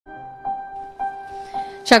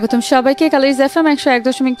স্বাগতম সবাইকে ColoursFM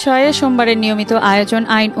 101.6 সোমবারের নিয়মিত আয়োজন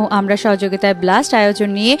আইন ও আমরা সহযোগিতায় ব্লাস্ট আয়োজন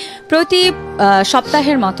নিয়ে প্রতি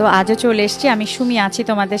সপ্তাহের মতো আজও চলে এসেছি। আমি সুমি আছি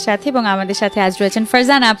তোমাদের সাথে এবং আমাদের সাথে আজ রয়েছেন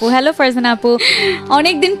ফারজানা আপু। হ্যালো ফারজানা আপু,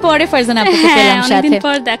 অনেকদিন পরে ফারজানা আপুকে পেলাম সাথে, অনেকদিন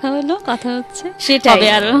পর দেখা হলো, কথা হচ্ছে। সেটাই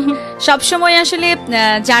আরো সব সময় আসলে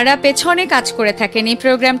যারা পেছনে কাজ করে থাকেন এই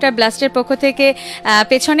প্রোগ্রামটা ব্লাস্টের পক্ষ থেকে,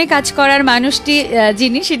 পেছনে কাজ করার মানুষটি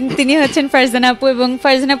যিনি তিনি হচ্ছেন ফারজানা আপু। এবং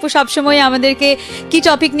ফারজানা আপু সবসময় আমাদেরকে কি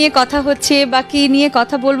টপিক নিয়ে কথা হচ্ছে বা কি নিয়ে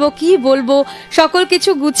কথা বলবো, কি বলবো, সকল কিছু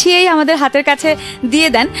গুছিয়েই আমাদের হাতের কাছে দিয়ে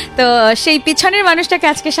দেন। তো সেই পিছনের মানুষটাকে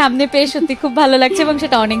আজকে সামনে পেয়ে সত্যি খুব ভালো লাগছে এবং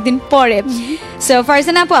সেটা অনেকদিন পরে। সো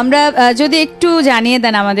ফারজানা আপু, আমরা যদি একটু জানিয়ে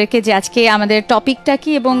দেন আমাদেরকে যে আজকে আমাদের টপিকটা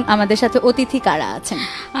কি এবং আমাদের সাথে অতিথি কারা আছেন।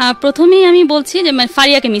 প্রথমেই আমি বলছি যে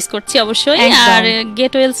ফারিয়াকে মিস করছি অবশ্যই, আর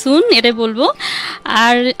গেট ওয়েল সুন এটাই বলবো।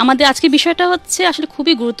 আর আমাদের আজকে বিষয়টা হচ্ছে আসলে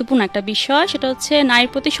খুবই গুরুত্বপূর্ণ একটা বিষয়, সেটা হচ্ছে নারীর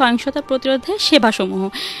প্রতি সহিংসতা প্রতিরোধে সেবাসমূহ,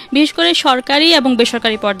 বিশেষ করে সরকারি এবং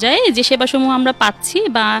বেসরকারি পর্যায়ে যে সেবাসমূহ আমরা পাচ্ছি,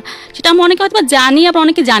 বা সেটা আমরা অনেকে হয়তো জানি আবার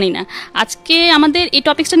অনেকে জানি না। আজকে আমাদের এই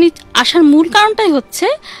টপিকটা নিয়ে আসার মূল কারণটাই হচ্ছে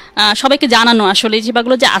সবাইকে জানানো আসলে এই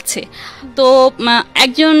সেবাগুলো যে আছে। তো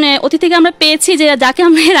একজন অতিথিকে আমরা পেয়েছি, যে যাকে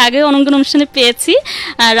আমরা এর আগে অনঙ্গন অনুষ্ঠানে পেয়েছি,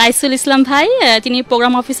 রাইসুল ইসলাম ভাই। তিনি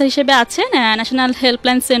প্রোগ্রাম অফিসার হিসেবে আছেন national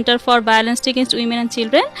helpline centre for violence against women and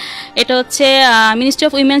children. এটা হচ্ছে ministry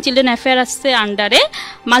of women and children অ্যাফেয়ার্সে আন্ডারে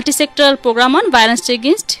multi-sectoral programme on violence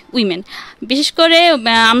against women. বিশেষ করে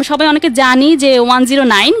আমরা সবাই অনেকে জানি যে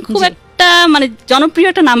 109 খুব মানে জনপ্রিয়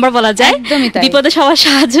একটা নাম্বার বলা যায়, বিপদে সবার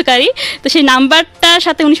সাহায্যকারী। তো সেই নাম্বারটার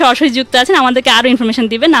সাথে উনি সরাসরি যুক্ত আছেন, আমাদেরকে আরো ইনফরমেশন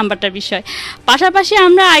দিবেন নাম্বারটার বিষয়। পাশাপাশি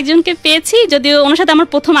আমরা একজনকে পেয়েছি, যদিও ওনার সাথে আমার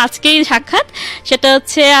প্রথম আজকেই সাক্ষাৎ, সেটা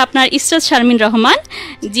হচ্ছে আপনার ইশরাত শারমিন রহমান,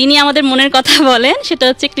 যিনি আমাদের মনের কথা বলেন। সেটা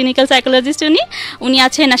হচ্ছে ক্লিনিক্যাল সাইকোলজিস্ট। উনি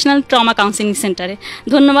আছেন ন্যাশনাল ট্রমা কাউন্সিলিং সেন্টারে।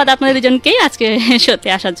 ধন্যবাদ আপনাদের দুজনকেই আজকে শোতে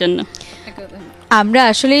আসার জন্য। আমরা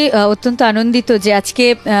আসলে অত্যন্ত আনন্দিত যে আজকে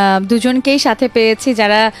দুজনকেই সাথে পেয়েছি,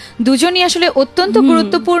 যারা দুজনই আসলে অত্যন্ত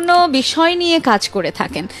গুরুত্বপূর্ণ বিষয় নিয়ে কাজ করে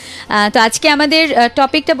থাকেন। তো আজকে আমাদের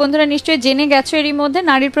টপিকটা বন্ধুরা নিশ্চয়ই জেনে গেছো এরই মধ্যে,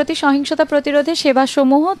 নারীর প্রতি সহিংসতা প্রতিরোধে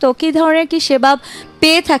সেবাসমূহ। তো কি ধরনের কি সেবা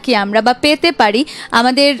পেয়ে থাকি আমরা বা পেতে পারি,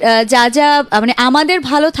 আমাদের যা যা মানে আমাদের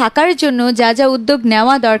ভালো থাকার জন্য যা যা উদ্যোগ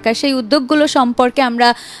নেওয়া দরকার, সেই উদ্যোগগুলো সম্পর্কে আমরা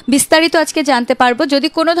বিস্তারিত আজকে জানতে পারবো। যদি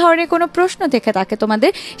কোনো ধরনের কোনো প্রশ্ন থেকে থাকে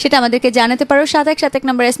তোমাদের, সেটা আমাদেরকে জানাতে পারো। 7171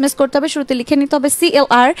 নম্বর SMS করতে হবে, শুরুতে লিখে নিতে হবে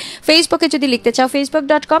CLR। ফেসবুকে যদি লিখতে চাও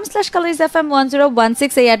facebook.com/ColoursFM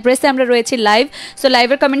 101.6 এই অ্যাড্রেসে আমরা রয়েছি লাইভ। সো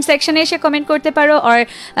লাইভের কমেন্ট সেকশনে এসে কমেন্ট করতে পারো। আর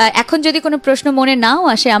এখন যদি কোনো প্রশ্ন মনে নাও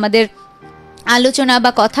আসে, আমাদের আলোচনা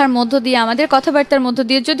বা কথার মধ্য দিয়ে, আমাদের কথাবার্তার মধ্য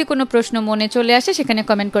দিয়ে যদি কোনো প্রশ্ন মনে চলে আসে, সেখানে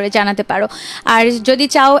কমেন্ট করে জানাতে পারো। আর যদি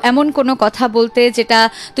চাও এমন কোনো কথা বলতে যেটা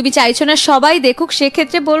তুমি চাইছো না সবাই দেখুক,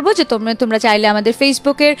 সেক্ষেত্রে বলবো যে তোমরা চাইলে আমাদের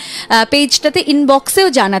ফেসবুকের পেজটাতে ইনবক্সেও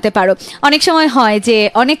জানাতে পারো। অনেক সময় হয় যে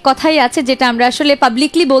অনেক কথাই আছে যেটা আমরা আসলে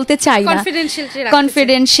পাবলিকলি বলতে চাই না,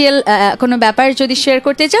 কনফিডেন্সিয়াল কোনো ব্যাপার যদি শেয়ার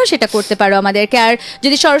করতে চাও সেটা করতে পারো আমাদেরকে। আর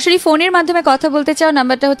যদি সরাসরি ফোনের মাধ্যমে কথা বলতে চাও,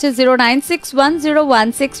 নাম্বারটা হচ্ছে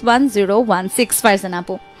 09610161016। ফারজানা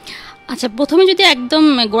আপু, আচ্ছা, প্রথমে যদি একদম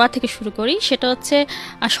গোড়া থেকে শুরু করি, সেটা হচ্ছে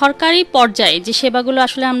সরকারি পর্যায়ে যে সেবাগুলো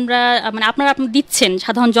আসলে আমরা মানে আপনারা দিচ্ছেন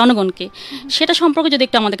সাধারণ জনগণকে, সেটা সম্পর্কে যদি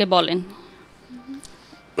একটু আমাদেরকে বলেন।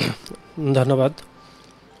 ধন্যবাদ।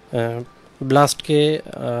 ব্লাস্টকে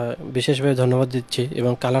বিশেষভাবে ধন্যবাদ দিচ্ছি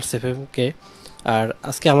এবং ColoursFM-কে। আর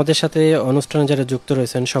আজকে আমাদের সাথে অনুষ্ঠানে যারা যুক্ত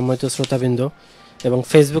রয়েছেন সম্মানিত শ্রোতাবৃন্দ, এবং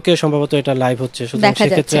ফেসবুকে সম্ভবত এটা লাইভ হচ্ছে, সুতরাং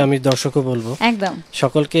সেক্ষেত্রে আমি দর্শকও বলবো একদম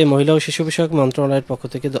সকলকে মহিলা ও শিশু বিষয়ক মন্ত্রণালয়ের পক্ষ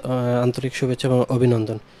থেকে আন্তরিক শুভেচ্ছা এবং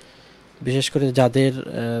অভিনন্দন। বিশেষ করে যাদের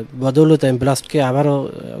বদৌলতে আমি ব্লাস্টকে আবারও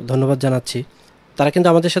ধন্যবাদ জানাচ্ছি, তারা কিন্তু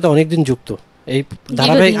আমাদের সাথে অনেকদিন যুক্ত। এই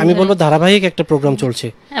ধারাবাহিক, আমি বলবো ধারাবাহিক একটা প্রোগ্রাম চলছে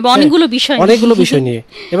অনেকগুলো বিষয় নিয়ে,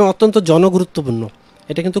 এবং অত্যন্ত জনগুরুত্বপূর্ণ।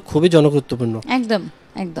 এটা কিন্তু খুবই জনগুরুত্বপূর্ণ। একদম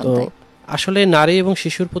একদম। তো আসলে নারী এবং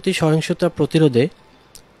শিশুর প্রতি সহিংসতা প্রতিরোধে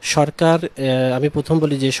সরকার, আমি প্রথম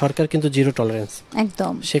বলি যে সরকার কিন্তু জিরো টলারেন্স।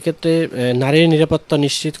 একদম। সেক্ষেত্রে নারীর নিরাপত্তা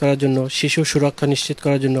নিশ্চিত করার জন্য, শিশু সুরক্ষা নিশ্চিত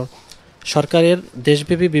করার জন্য সরকারের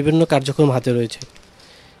দেশব্যাপী বিভিন্ন কার্যক্রম হাতে রয়েছে।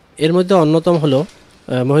 এর মধ্যে অন্যতম হলো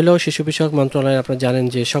মহিলা ও শিশু বিষয়ক মন্ত্রণালয়। আপনারা জানেন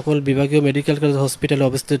যে সকল বিভাগীয় মেডিকেল কলেজ হসপিটালে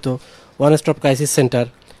অবস্থিত ওয়ান স্টপ ক্রাইসিস সেন্টার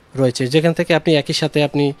রয়েছে, যেখান থেকে আপনি একই সাথে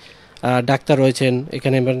আপনি ডাক্তার রয়েছেন,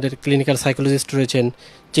 এখানে আমাদের ক্লিনিক্যাল সাইকোলজিস্ট রয়েছেন,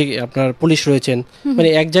 আপনার পুলিশ রয়েছেন, মানে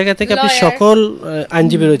এক জায়গা থেকে আপনি সকল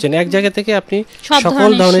আইনজীবী রয়েছেন, এক জায়গা থেকে আপনি সকল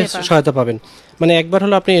ধরনের সহায়তা পাবেন। মানে একবার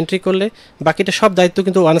হলো আপনি এন্ট্রি করলে বাকিটা সব দায়িত্ব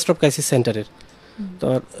কিন্তু ওয়ান স্টপ ক্রাইসিস সেন্টারের। তো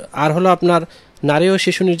আর হলো আপনার নারী ও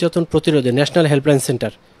শিশু নির্যাতন প্রতিরোধে national helpline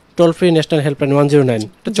centre, toll free national helpline 109,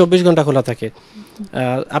 এটা 24 ঘন্টা খোলা থাকে।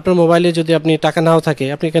 আপনার মোবাইলে যদি আপনি টাকা নাও থাকে,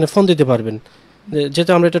 আপনি এখানে ফোন দিতে পারবেন।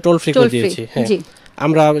 যেহেতু আমরা এটা টোল ফ্রি করে দিয়েছি। হ্যাঁ,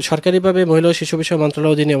 আমরা সরকারিভাবে মহিলা ও শিশু বিষয়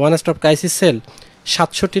মন্ত্রণালয়ের অধীনে ওয়ান স্টপ ক্রাইসিস সেল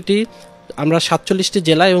 67টি, আমরা 47টি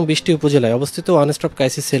জেলা এবং 20টি উপজেলায় অবস্থিত ওয়ান স্টপ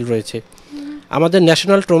ক্রাইসিস সেল রয়েছে। আমাদের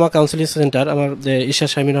ন্যাশনাল ট্রমা কাউন্সিলিং সেন্টার, আমার ঈশ্বর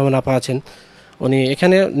শারমিন রহমান আপা আছেন, উনি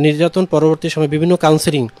এখানে নির্যাতন পরবর্তী সময় বিভিন্ন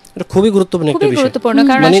কাউন্সিলিং, এটা খুবই গুরুত্বপূর্ণ একটা বিষয়। গুরুত্বপূর্ণ,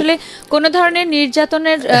 কারণ আসলে কোন ধরনের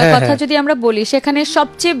নির্যাতনের কথা যদি আমরা বলি, সেখানে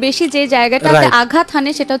সবচেয়ে বেশি যে জায়গাটাতে আঘাত হানে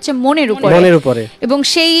সেটা হচ্ছে মনের উপরে, এবং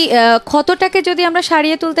সেই ক্ষতটাকে যদি আমরা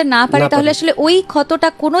সারিয়ে তুলতে না পারি তাহলে আসলে ওই ক্ষতটা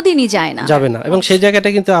কোনোদিনই যাবে না। এবং সেই জায়গাটা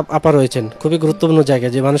কিন্তু আপা রয়েছেন খুবই গুরুত্বপূর্ণ জায়গা,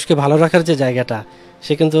 যে মানুষকে ভালো রাখার যে জায়গাটা,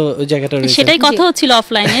 সে কিন্তু ওই জায়গাটা রয়েছে। সেটাই কথা হচ্ছিল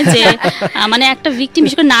অফলাইনে, যে মানে একটা ভিকটিম,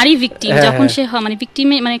 বিশেষ করে নারী ভিকটিম, যখন সে মানে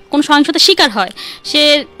ভিকটিমে মানে কোন সহিংসতার শিকার হয়, সে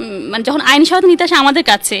মানে যখন আইনি সহায়তা নিতে আসে আমাদের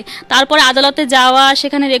কাছে, তারপরে আদালতে যাওয়া,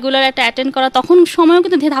 সেখানে রেগুলার একটা অ্যাটেন্ড করা, তখন সময়ও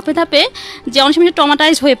কিন্তু ধাপে ধাপে যে অনেক সময়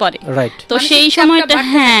ট্রমাটাইজ হয়ে পড়ে। তো সেই সময়টা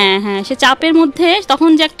সে চাপের মধ্যে তখন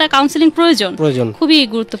যে একটা কাউন্সিলিং প্রয়োজন খুবই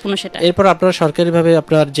গুরুত্বপূর্ণ সেটা। এরপর আপনার সরকারিভাবে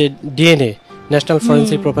আপনার যে DNA, national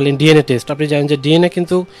forensic profiling DNA test, আপনি জানেন যে ডিএনএ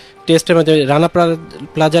কিন্তু টেস্টের মাধ্যমে রানা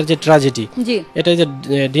প্লাজার যে ট্র্যাজেডি, এটা যে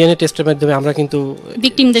ডিএনএ টেস্টের মাধ্যমে আমরা কিন্তু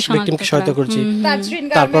ভিকটিমকে সহায়তা করছি।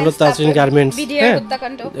 তারপর হলো তাজরিন গার্মেন্টস,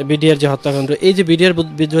 বিডিআর যে হত্যাকাণ্ড, এই যে বিডিআর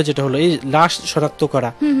বিদ্রোহ যেটা হলো, এই লাশ শনাক্ত করা,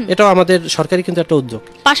 এটাও আমাদের সরকারি কিন্তু একটা উদ্যোগ।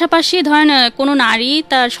 পাশাপাশি ধরেন কোন নারী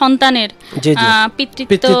তার সন্তানের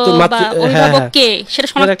পিতৃত্ব বা অভিভাবককে সেটা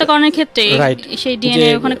শনাক্তকরণের ক্ষেত্রে সেই ডিএনএ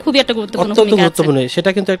ওখানে খুবই একটা গুরুত্বপূর্ণ ভূমিকা আছে, সেটা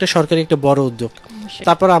কিন্তু একটা সরকারি একটা বড় উদ্যোগ।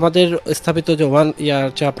 তারপর আমাদের স্থাপিত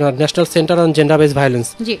যে আপনার national centre on gender based violence,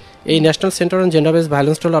 এই national centre on gender based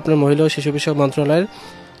violence হলো আপনার মহিলা ও শিশু বিষয়ক মন্ত্রণালয়ের,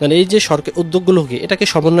 মানে এই যে সরকার উদ্যোগগুলোকে এটাকে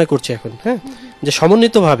সমন্বয় করছে এখন। হ্যাঁ, যে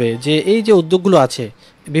সমন্বিতভাবে যে এই যে উদ্যোগগুলো আছে,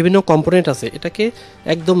 বিভিন্ন কম্পোনেন্ট আছে, এটাকে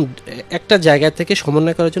একদম একটা জায়গা থেকে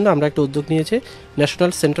সমন্বয় করার জন্য আমরা একটা উদ্যোগ নিয়েছি,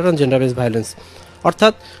 national centre on gender based violence.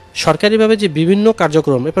 অর্থাৎ সরকারিভাবে যে বিভিন্ন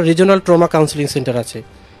কার্যক্রম, এরপর রিজনাল ট্রমা কাউন্সিলিং সেন্টার আছে,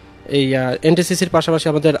 এই এনটিসিসির পাশাপাশি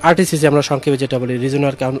আমাদের আরটিসিসি, আমরা সংক্ষেপে যেটা বলি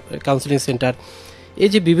রিজনাল কাউন্সিলিং সেন্টার, এই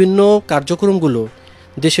যে বিভিন্ন কার্যক্রমগুলো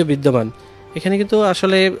দেশে বিদ্যমান, এখানে কিন্তু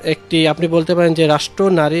আসলে একটি আপনি বলতে পারেন যে রাষ্ট্র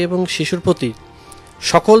নারী এবং শিশুর প্রতি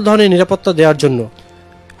সকল ধরনের নিরাপত্তা দেওয়ার জন্য,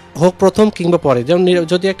 হোক প্রথম কিংবা পরে, যেমন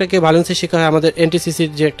যদি একটা কেউ ভায়োলেন্সের শিকার হয়, আমাদের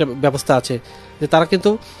এনটিসিসির যে একটা ব্যবস্থা আছে, যে তারা কিন্তু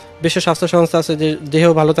বিশ্ব স্বাস্থ্য সংস্থা আছে, যে দেহ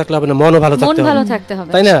ভালো থাকলে হবে না, মনও ভালো থাকতে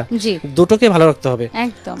হবে, তাই না? দুটোকে ভালো রাখতে হবে।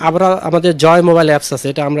 আমরা আমাদের জয় মোবাইল অ্যাপস আছে,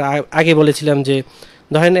 এটা আমরা আগে বলেছিলাম যে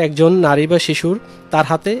ধরেন একজন নারী বা শিশুর তার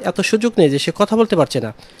হাতে এত সুযোগ নেই যে সে কথা বলতে পারছে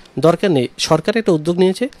না, দরকার নেই, সরকার একটা উদ্যোগ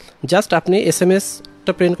নিয়েছে, জাস্ট আপনি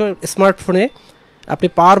SMS-টা প্রিন্ট করে স্মার্টফোনে আপনি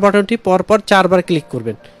পাওয়ার বাটনটি পরপর 4 বার ক্লিক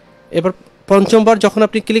করবেন, এবার 5বার যখন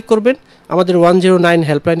আপনি ক্লিক করবেন, আমাদের 109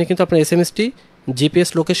 হেল্পলাইনে কিন্তু আপনার SMS-টি জিপিএস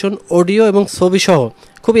লোকেশন, অডিও এবং ছবি সহ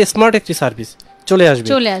খুবই স্মার্ট একটি সার্ভিস চলে আসবে।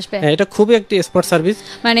 হ্যাঁ, এটা খুবই একটি স্মার্ট সার্ভিস।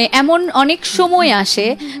 মানে এমন অনেক সময় আসে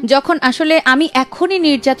যখন আসলে আমি এখনই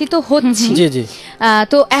নির্যাতিত হচ্ছি,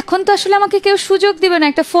 তো এখন তো আসলে আমাকে কেউ সুযোগ দিবে না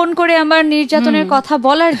একটা ফোন করে আমার নির্যাতনের কথা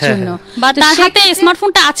বলার জন্য, বা তার হাতে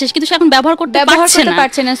স্মার্টফোনটা আছে কিন্তু সে এখন ব্যবহার করতে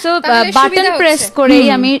পারছে না, সো বাটন প্রেস করেই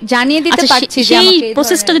আমি জানিয়ে দিতে পারছি যে এই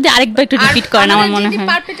প্রসেসটা যদি আরেকবার একটু রিপিট করেন, আমার মনে হয়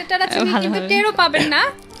পারপেট্রেটর আছে কিন্তু টেরও পাবেন না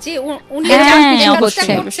যে উনি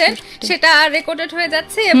করছেন, সেটা রেকর্ডেড হয়ে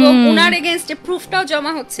যাচ্ছে এবং উনার এগেইনস্টে প্রুফটাও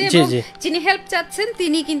জমা হচ্ছে, এবং যিনি হেল্প চাচ্ছেন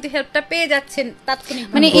তিনি কিন্তু হেল্পটা পেয়ে যাচ্ছেন তাৎক্ষণিক,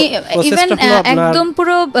 মানে ইভেন একদম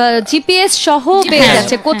পুরো জিপিএস সহ পেয়ে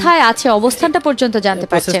যাচ্ছে, কোথায় আছে অবস্থানটা পর্যন্ত জানতে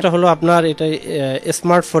পারছেন। প্রসেসটা হলো আপনার এটা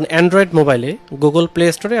স্মার্টফোন অ্যান্ড্রয়েড মোবাইলে গুগল প্লে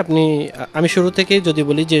স্টোরে আমি শুরু থেকেই যদি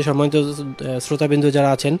বলি যে সম্মানিত শ্রোতাবিন্দু যারা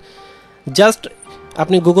আছেন, জাস্ট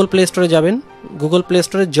আপনি গুগল প্লে স্টোরে যাবেন, গুগল প্লে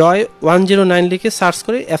স্টোরে জয় 109 লিখে সার্চ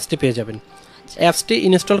করে অ্যাপসটি পেয়ে যাবেন। অ্যাপসটি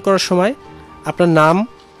ইনস্টল করার সময় আপনার নাম,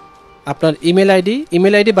 আপনার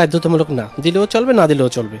ইমেল আইডি বাধ্যতামূলক না, দিলেও চলবে, না দিলেও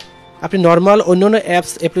চলবে। আপনি নর্মাল অন্যান্য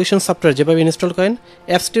অ্যাপ্লিকেশন সফটওয়্যার যেভাবে ইনস্টল করেন,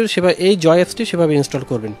 অ্যাপসটিও সেভাবে, এই জয় অ্যাপসটি সেভাবে ইনস্টল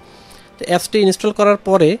করবেন। তো অ্যাপসটি ইনস্টল করার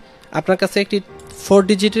পরে আপনার কাছে একটি 4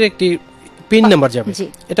 ডিজিটের একটি পিন নাম্বার যাবে।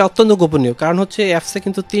 এটা অত্যন্ত গোপনীয়, কারণ হচ্ছে অ্যাপসে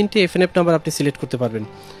কিন্তু 3টি এফএনএফ নাম্বার আপনি সিলেক্ট করতে পারবেন।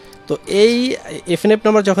 তো এই এফএনএফ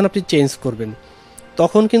নাম্বার যখন আপনি চেঞ্জ করবেন,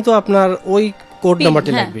 তখন কিন্তু আপনার ওই কোড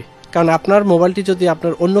নাম্বারটি লাগবে, কারণ আপনার মোবাইলটি যদি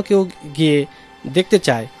আপনার অন্য কেউ গিয়ে দেখতে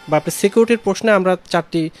চায়, বা আপনার সিকিউরিটির প্রশ্নে আমরা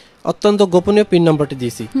 4টি অত্যন্ত গোপনীয় পিন নাম্বারটি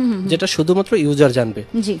দিয়েছি, যেটা শুধুমাত্র ইউজার জানবে।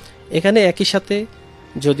 এখানে একই সাথে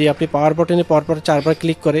যদি আপনি পাওয়ার বাটনে পরপর 4 বার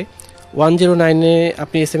ক্লিক করে 109-এ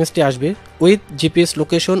আপনি SMS-টি আসবে উইথ জিপিএস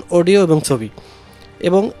লোকেশন, অডিও এবং ছবি,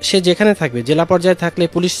 এবং সে যেখানে থাকবে, জেলা পর্যায়ে থাকলে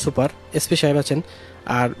পুলিশ সুপার এসপি সাহেব আছেন,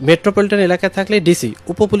 আর মেট্রোপলিটন এলাকায় থাকলে ডিসি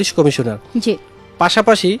উপপুলিশ কমিশনার,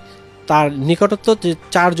 পাশাপাশি তার নিকটস্থ যে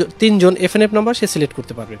 3 জন এফএনএফ নাম্বার সে সিলেক্ট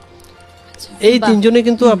করতে পারবে। এই 3 জনে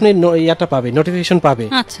কিন্তু আপনি ইয়াটা পাবে, নোটিফিকেশন পাবে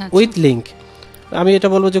উইথ লিংক। আমি এটা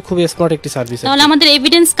বলবো যে খুব স্মার্ট একটি সার্ভিস। তাহলে আমাদের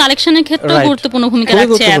এভিডেন্স কালেকশনের ক্ষেত্রেও গুরুত্বপূর্ণ ভূমিকা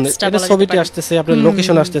রাখছে অ্যাপসটা। এটা ছবিটি আসতেছে, আপনার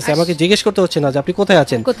লোকেশন আসতেছে, আমাকে জিজ্ঞেস করতে হচ্ছে না যে আপনি কোথায়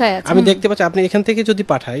আছেন, আমি দেখতে পাচ্ছি। আপনি এখান থেকে যদি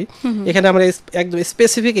পাঠাই, এখানে আমরা একদম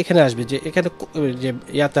স্পেসিফিক এখানে আসবে যে এখানে যে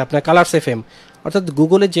ইয়াতে আপনার কালার্স এফএম অর্থাৎ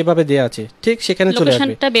গুগলে যেভাবে দেয়া আছে ঠিক সেখানে চলে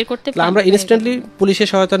আসবে। আমরা ইনস্ট্যান্টলি পুলিশের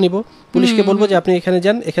সহায়তা নিব, পুলিশকে বলবো যে আপনি এখানে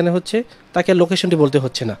যান, এখানে হচ্ছে, তাকে লোকেশনটি বলতে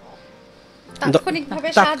হচ্ছে না,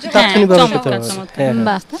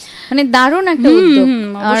 মানে দারুণ একটা উদ্যোগ।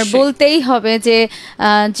 আর বলতেই হবে যে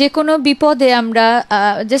যে কোনো বিপদে আমরা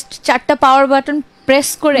জাস্ট 4টা পাওয়ার বাটন প্রেস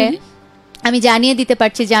করে আমি জানিয়ে দিতে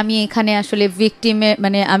পারছি যে আমি এখানে আসলে ভিকটিমে,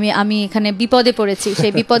 মানে আমি এখানে বিপদে পড়েছি,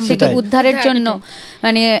 সেই বিপদ থেকে উদ্ধারের জন্য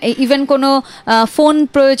মানে ইভেন কোনো ফোন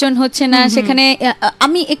প্রয়োজন হচ্ছে না সেখানে।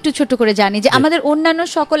 আমি একটু ছোট করে জানি যে আমাদের অন্যান্য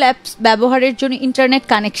সকল অ্যাপস ব্যবহারের জন্য ইন্টারনেট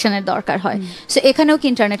কানেকশনের দরকার হয়, সো এখানেও কি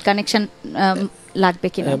ইন্টারনেট কানেকশন লাগবে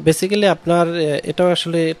কিনা? বেসিক্যালি আপনার এটা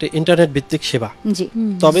আসলে ইন্টারনেট ভিত্তিক সেবা। জি,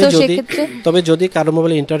 তবে যদি কারো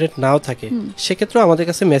মোবাইলে ইন্টারনেট নাও থাকে সেক্ষেত্রে আমাদের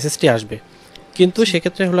কাছে মেসেজটি আসবে, কিন্তু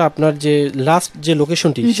সেক্ষেত্রে হলো আপনার যে লাস্ট যে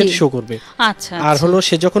লোকেশনটি সেটা শো করবে। আর হলো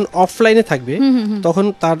সে যখন অফলাইনে থাকবে তখন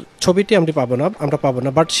তার ছবিটি আমরা পাবো না,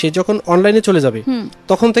 বাট সে যখন অনলাইনে চলে যাবে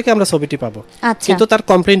তখন থেকে আমরা ছবিটি পাবো, কিন্তু তার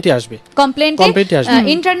কমপ্লেইনটি আসবে। কমপ্লেইনটি আসবে,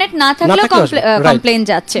 ইন্টারনেট না থাকলেও কমপ্লেইন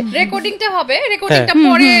যাচ্ছে, রেকর্ডিংটা হবে, রেকর্ডিংটা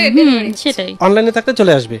পরে সেটাই অনলাইনে থাকতে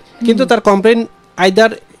চলে আসবে, কিন্তু তার complain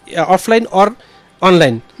either offline or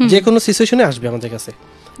online যে কোনো সিচুয়েশনে আসবে আমাদের কাছে।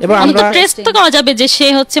 এবং আমরা ট্রেস তো করা যাবে যে সে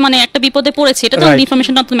হচ্ছে মানে একটা বিপদে পড়েছে, এটা তো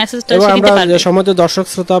ইনফরমেশন অফ দ্য মেসেজটা সে দিতে পারবে। আমরা সমাজের দর্শক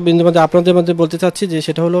শ্রোতা বিন্দু মধ্যে আপনাদের মধ্যে বলতে চাচ্ছি যে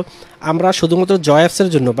সেটা হলো আমরা শুধুমাত্র জয় অ্যাপসের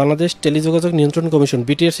জন্য বাংলাদেশ টেলিযোগাযোগ নিয়ন্ত্রণ কমিশন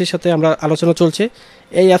বিটিআরসির সাথে আমরা আলোচনা চলছে,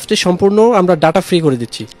 এই অ্যাপসটি সম্পূর্ণ আমরা ডাটা ফ্রি করে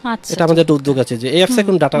দিচ্ছি। এটা আমাদের একটা উদ্যোগ আছে যে এই অ্যাপসে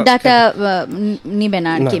কোনো ডাটা নিবে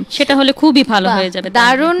না আর কি, সেটা হলে খুবই ভালো হয়ে যাবে।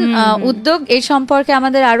 দারুণ উদ্যোগ। এই সম্পর্কে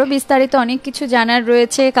আমাদের আরো বিস্তারিত অনেক কিছু জানার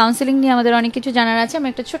রয়েছে, কাউন্সেলিং নিয়ে আমাদের অনেক কিছু জানার আছে। আমি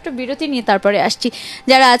একটা ছোট্ট বিরতি নিয়ে তারপরে আসছি।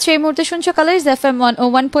 যারা আছো এই মুহূর্তে শুনছো কালার্স এফএম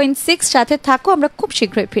 101.6, সাথে থাকো, আমরা খুব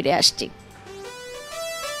শীঘ্রই ফিরে আসছি।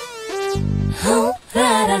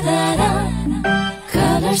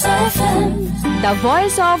 The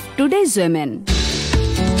voice of today's women.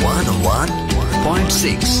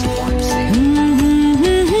 101.6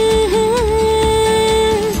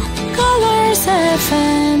 Colors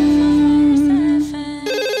FM.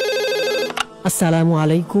 আসসালামু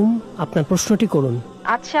আলাইকুম, আপনার প্রশ্নটি করুন।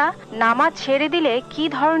 আচ্ছা, নামাজ ছেড়ে দিলে কি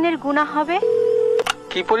ধরনের গুনাহ হবে?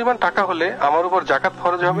 কি পরিমাণ টাকা হলে আমার উপর যাকাত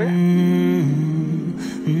ফরজ হবে?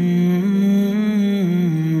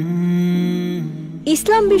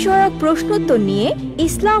 ইসলাম বিষয়ক প্রশ্নোত্তর নিয়ে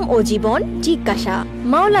ইসলাম ও জীবন জিজ্ঞাসা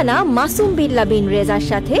মাওলানা মাসুম বিল্লাহ বিন রেজার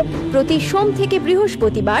সাথে প্রতি সোম থেকে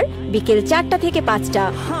বৃহস্পতিবার বিকেল 4টা থেকে 5টা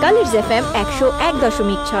কালার্স এফএম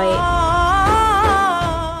 101.6।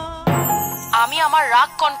 আমি আমার রাগ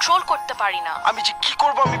কন্ট্রোল করতে পারি না। আমি যে কি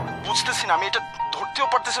করব আমি বুঝতেছি না, আমি এটা ধরতেও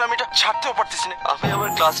পারতেছি না, আমি এটা ছাড়তেও পারতেছি না। আমি আমার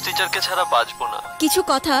ক্লাস টিচারকে ছাড়া বাঁচবো না। কিছু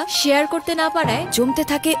কথা শেয়ার করতে না পারায় জমতে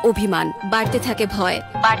থাকে অভিমান, বাড়তে থাকে ভয়।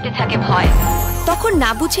 তখন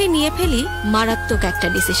না বুঝেই নিয়ে ফেলি মারাত্মক একটা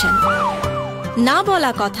ডিসিশন। না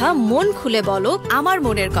বলা কথা মন খুলে বলো আমার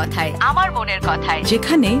মনের কথায়,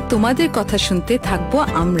 যেখানে তোমাদের কথা শুনতে থাকবো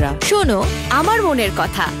আমরা। শোনো আমার মনের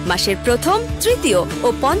কথা মাসের প্রথম, তৃতীয় ও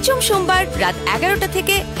পঞ্চম সোমবার রাত 11টা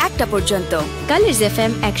থেকে 1টা পর্যন্ত কালার্স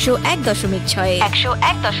এফএম 101.6।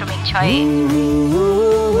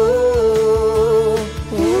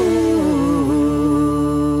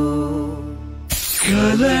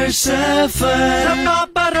 Colors FM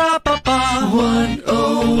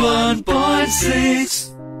 101.6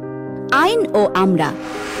 আইন ও আমরা,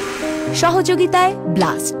 সহযোগিতায়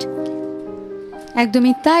ব্লাস্ট।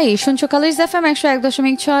 একদমই তাই, শুনছো কালার্স এফএম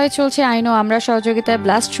 101.6, চলছে আইন ও আমরা, সহযোগিতায়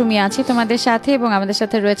ব্লাস্ট। সুমি আছি তোমাদের সাথে এবং আমাদের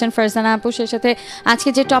সাথে রয়েছেন ফারজানা আপু। সেই সাথে আজকে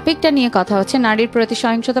যে টপিকটা নিয়ে কথা হচ্ছে নারীর প্রতি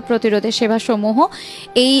সহিংসতা প্রতিরোধে সেবা সমূহ,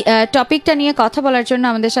 এই টপিকটা নিয়ে কথা বলার জন্য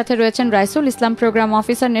আমাদের সাথে রয়েছেন রাইসুল, ইসলাম programme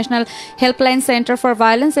officer, national helpline centre for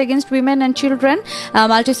violence against women and children,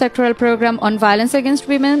 multi-sectoral programme on violence against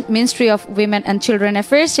women, ministry of women and children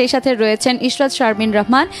affairs. সেই সাথে রয়েছেন ইশরাত শারমিন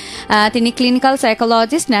রহমান, তিনি clinical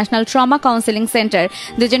psychologist, national trauma counselling centre.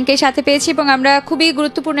 দুজনকে সাথে পেয়েছি এবং আমরা খুবই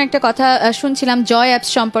গুরুত্বপূর্ণ একটা কথা শুনছিলাম, জয় অ্যাপস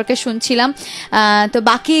সম্পর্কে শুনছিলাম। তো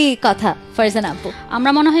বাকি কথা ফারজানা আপু,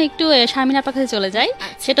 আমরা মনে হয় একটু শারমিন আপার কাছে চলে যাই।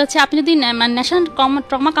 সেটা হচ্ছে আপনি যদি ন্যাশনাল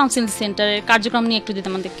ট্রমা কাউন্সেলিং সেন্টারের কার্যক্রম নিয়ে একটু যদি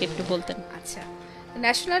আমাদেরকে একটু বলতেন। আচ্ছা,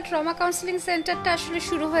 ন্যাশনাল ট্রমা কাউন্সেলিং সেন্টারটা আসলে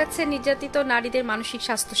শুরু হয়েছে নির্যাতিত নারীদের মানসিক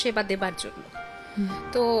স্বাস্থ্য সেবা দেবার জন্য।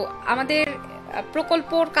 তো আমাদের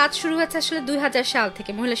প্রকল্পর কাজ শুরু হয়েছে আসলে 2000 সাল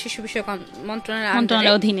থেকে মহিলা শিশু বিষয়ক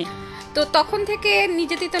মন্ত্রণালয়ের অধীনে। তো তখন থেকে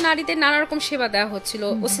নির্যাতিত নারীদের নানা রকম সেবা দেওয়া হচ্ছিল,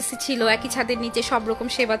 ওসিসি ছিল, একই ছাদের নিচে সব রকম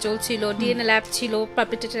সেবা চলছিল, ডিএনএ ল্যাব ছিল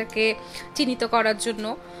পারপেট্রেটরকে চিহ্নিত করার জন্য।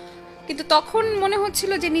 কিন্তু তখন মনে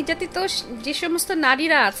হচ্ছিল যে নির্যাতিত যে সমস্ত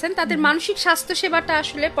নারীরা আছেন তাদের মানসিক স্বাস্থ্য সেবাটা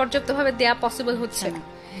আসলে পর্যাপ্তভাবে দেয়া পসিবল হচ্ছে না।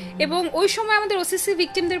 এবং ওই সময় আমাদের ওসিসি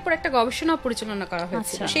ভিকটিমদের উপর একটা গবেষণা পরিচালনা করা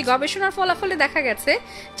হয়েছিল। সেই গবেষণার ফলাফলে দেখা গেছে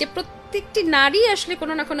যে প্রত্যেকটি নারী আসলে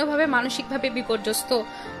কোনো না কোনো ভাবে মানসিকভাবে বিপর্যস্ত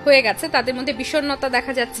হয়ে গেছে। তাদের মধ্যে বিষণ্ণতা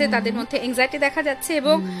দেখা যাচ্ছে, তাদের মধ্যে এংজাইটি দেখা যাচ্ছে,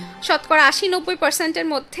 এবং শতকরা 80-90%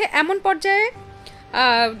 মধ্যে এমন পর্যায়ে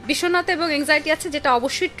বিষণ্ণতা এবং এংজাইটি আছে যেটা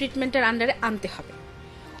অবশ্যই ট্রিটমেন্টের আন্ডারে আনতে হবে।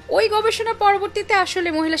 ওই গবেষণা পরবর্তীতে আসলে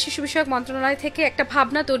মহিলা শিশু বিষয়ক মন্ত্রণালয় থেকে একটা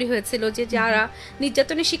ভাবনা তৈরি হয়েছিল যে যারা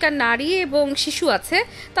নির্যাতনের শিকার নারী এবং শিশু আছে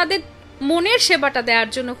তাদের মনের সেবাটা দেওয়ার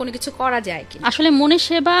জন্য কোনো কিছু করা যায় কি। আসলে মনের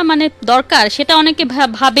সেবা মানে দরকার, সেটা অনেকে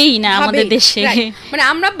ভাবেই না আমাদের দেশে। মানে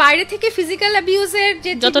আমরা বাইরে থেকে ফিজিক্যাল অ্যাবিউজের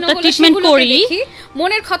যে যতটা ট্রিটমেন্ট করি,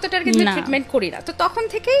 মনের ক্ষতটার কিন্তু ট্রিটমেন্ট করি না। তো তখন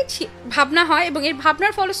থেকেই ভাবনা হয়, এবং এই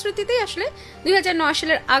ভাবনার ফলশ্রুতিতেই আসলে 2009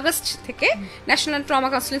 সালের আগস্ট থেকে ন্যাশনাল ট্রমা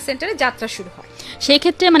কাউন্সেলিং সেন্টারে যাত্রা শুরু হয়। সেই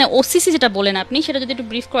ক্ষেত্রে মানে ওসিসি যেটা বলেন আপনি, সেটা যদি একটু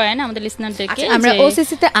ব্রিফ করেন আমাদের লিসনারদেরকে। আমরা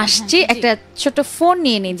ওসিসি তে আসছি, একটা ছোট ফোন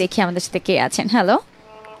নিয়ে নিই, দেখি আমাদের সাথে কে আছেন। হ্যালো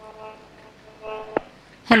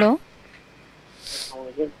হ্যালো,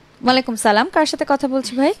 ওয়ালাইকুম সালাম, কার সাথে কথা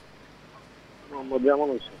বলছি ভাই?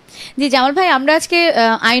 জি জামাল ভাই, আমরা আজকে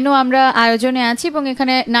আইনও আমরা আয়োজনে আছি এবং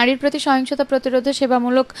এখানে নারীর প্রতি সহিংসতা প্রতিরোধে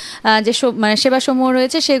সেবামূলক যে সেবা সমূহ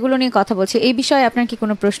রয়েছে সেগুলো নিয়ে কথা বলছি। এই বিষয়ে আপনার কি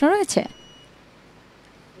কোনো প্রশ্ন রয়েছে?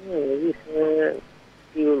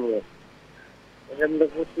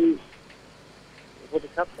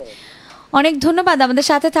 অনেক ধন্যবাদ, আমাদের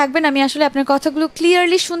সাথে থাকবেন। আমি আসলে আপনার কথাগুলো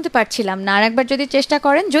ক্লিয়ারলি শুনতে পারছিলাম না, আর একবার যদি চেষ্টা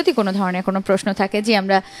করেন, যদি কোনো ধরনের কোনো প্রশ্ন থাকে। যে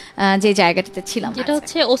আমরা যে জায়গাটাতে ছিলাম, যেটা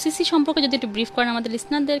হচ্ছে ওসিসি সম্পর্কে যদি একটু ব্রিফ করেন আমাদের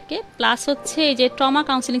লিসনারদেরকে, প্লাস হচ্ছে এই যে ট্রমা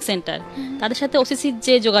কাউন্সেলিং সেন্টার, তাদের সাথে ওসিসির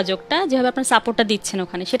যে যোগাযোগটা, যেভাবে আপনার সাপোর্টটা দিচ্ছেন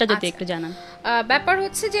ওখানে, সেটা যদি একটু জানান। ব্যাপার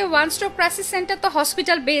হচ্ছে যে ওয়ান স্টপ ক্রাইসিস সেন্টার তো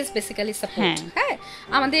হসপিটাল বেস বেসিক্যালি সাপোর্ট। হ্যাঁ,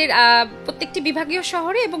 আমাদের প্রত্যেকটি বিভাগীয়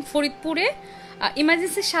শহরে এবং ফরিদপুরে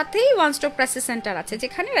ইমার্জেন্সির সাথেই ওয়ান স্টপ ক্রাইসিস সেন্টার আছে,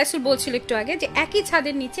 যেখানে রাইসুল বলছিল একটু আগে যে একই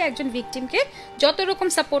ছাদের নিচে একজন ভিকটিমকে যত রকম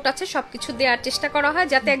সাপোর্ট আছে সবকিছু দেওয়ার চেষ্টা করা হয়,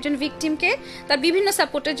 যাতে একজন ভিকটিমকে তার বিভিন্ন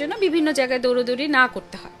সাপোর্টের জন্য বিভিন্ন জায়গায় দৌড়দৌড়ি না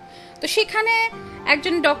করতে হয়। তো সেখানে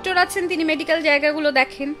একজন ডক্টর আছেন, তিনি মেডিকেল জায়গাগুলো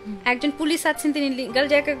দেখেন, একজন পুলিশ আছেন, তিনি লিগাল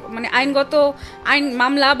জায়গা মানে আইনগত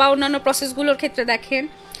মামলা বা অন্যান্য প্রসেসগুলোর ক্ষেত্রে দেখেন,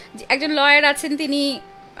 একজন লয়ার আছেন, তিনি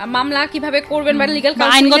মামলা কিভাবে করবেন বা লিগ্যাল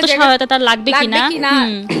আইনগত সহায়তা তার লাগবে কিনা,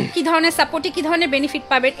 কি ধরনের সাপোর্টে কি ধরনের বেনিফিট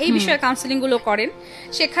পাবেন, এই বিষয়ে কাউন্সেলিং গুলো করেন।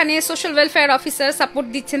 সেখানে সোশ্যাল ওয়েলফেয়ার অফিসার সাপোর্ট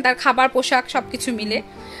দিচ্ছেন, তার খাবার পোশাক সবকিছু মিলে।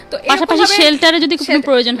 তো পাশাপাশি শেল্টারে যদি কোনো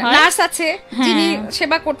প্রয়োজন হয়, নার্স আছে যিনি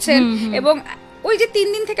সেবা করছেন, এবং ওই যে 3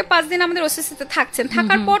 দিন থেকে 5 দিন আমাদের ওসিসিতে থাকছেন,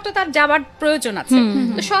 থাকার পর তো তার যাবার প্রয়োজন আছে।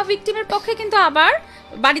 তো সব ভিকটিমের পক্ষে কিন্তু আবার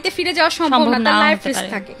বাড়িতে ফিরে যাওয়া সম্ভব না, তার লাইফ রিস্ক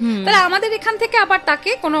থাকে। তাহলে আমাদের এখান থেকে আবার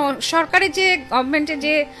তাকে কোনো সরকারের যে গভর্নমেন্টের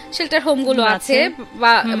যে শেল্টার হোম গুলো আছে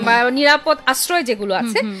বা নিরাপদ আশ্রয় যেগুলো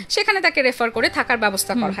আছে, সেখানে তাকে রেফার করে থাকার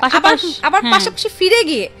ব্যবস্থা করা হয়। আবার পাশাপাশি ফিরে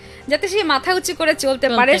গিয়ে যাতে সে মাথা উঁচু করে চলতে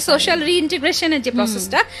পারে, সোশ্যাল রিইন্টিগ্রেশনের যে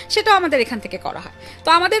প্রসেসটা, সেটাও আমাদের এখান থেকে করা হয়। তো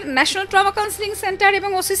আমাদের ন্যাশনাল ট্রমা কাউন্সেলিং সেন্টার এবং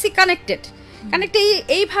ওসিসি কানেক্টেড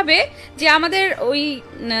এইভাবে যে আমাদের ওই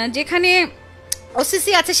যেখানে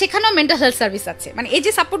ওসিসি আছে সেখানেও মেন্টাল হেলথ সার্ভিস আছে। মানে এই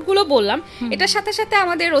যে সাপোর্ট গুলো বললাম, এটার সাথে সাথে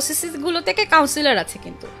আমাদের ওসিসি গুলো থেকে কাউন্সিলর আছে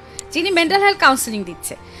কিন্তু, যিনি মেন্টাল হেলথ কাউন্সিলিং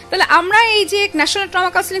দিচ্ছে। তাহলে আমরা এই যে ন্যাশনাল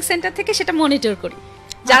ট্রমা কাউন্সিলিং সেন্টার থেকে সেটা মনিটর করি,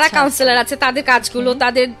 যারা কাউন্সিলর আছে তাদের কাজগুলো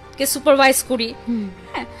তাদেরকে সুপারভাইজ করি।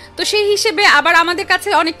 হ্যাঁ, তো সেই হিসেবে আবার আমাদের কাছে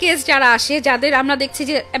অনেক কেস যারা আসে, যাদের আমরা দেখছি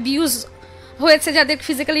যে অ্যাবিউজ হয়েছে, যাদের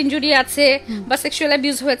ফিজিক্যাল ইনজুরি আছে বা সেক্সুয়াল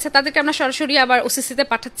অ্যাবিউজ হয়েছে, তাদেরকে আমরা সরাসরি আবার ওসিসিতে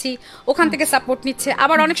পাঠাচ্ছি, ওখান থেকে সাপোর্ট নিচ্ছে।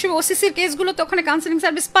 আবার অনেক সময় ওসিসির কেসগুলো তো ওখানে কাউন্সেলিং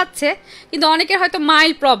সার্ভিস পাচ্ছে, কিন্তু অনেকের হয়তো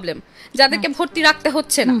মাইল্ড প্রবলেম, যাদেরকে ভর্তি রাখতে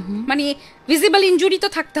হচ্ছে না, মানে ভিজিবল ইনজুরি তো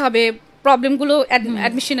থাকতে হবে প্রবলেমগুলো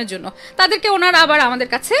অ্যাডমিশনের জন্য, তাদেরকে ওনারা আবার আমাদের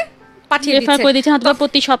কাছে পাঠিয়ে দিচ্ছেন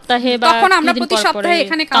প্রতি সপ্তাহে, তখন আমরা প্রতি সপ্তাহে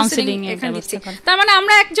এখানে কাউন্সেলিং এখানে দিচ্ছি। তার মানে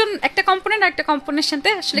আমরা একটা কম্পোনেন্ট একটা কম্পোনেন্টের সাথে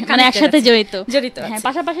আসলে একসাথে জড়িত। হ্যাঁ,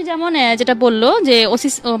 পাশাপাশি যেমন যেটা বললো যে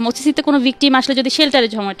ওসিসিতে কোনো ভিকটিম আসলে যদি শেল্টারে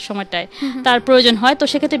সময়টায় তার প্রয়োজন হয়, তো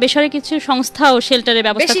সেক্ষেত্রে বেসরকারি কিছু সংস্থাও শেল্টারের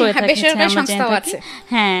ব্যবস্থা করে থাকে।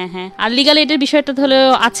 হ্যাঁ হ্যাঁ, আর লিগ্যাল এডের বিষয়টা হলো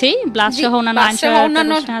আছেই, ব্লাস্ট সহ অন্যান্য আইন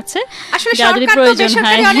সহায়তা আছে। আসলে যদি প্রয়োজন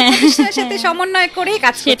হয় প্রতিষ্ঠানের সাথে সমন্বয় করেই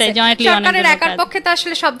কাজ করছে, সরকারের একার পক্ষে তো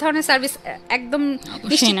আসলে সব ধরনের সার্ভিস একদম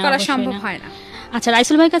নিশ্চিত করা সম্ভব হয় না। আচ্ছা,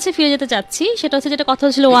 রাইসুল ভাইয়ের কাছে ফিরে যেতে চাচ্ছি, সেটা হচ্ছে যেটা কথা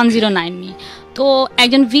হচ্ছিল 109 নিয়ে। তো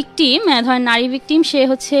একজন ভিকটিম, ধরেন নারী ভিকটিম, সে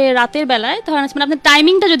হচ্ছে রাতের বেলায়, ধরেন মানে আপনার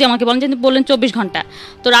টাইমিংটা যদি আমাকে বলেন, যে বললেন 24 ঘন্টা,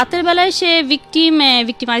 তো রাতের বেলায় সে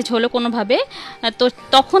ভিকটিমাইজড হলো কোনোভাবে, তো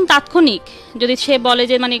তখন তাৎক্ষণিক যদি সে বলে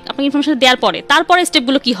যে মানে আপনি ইনফরমেশন দেওয়ার পরে তারপরে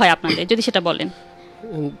স্টেপগুলো কি হয় আপনাদের, যদি সেটা বলেন।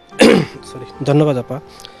 সরি, ধন্যবাদ আপা।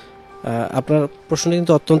 আপনার প্রশ্নটা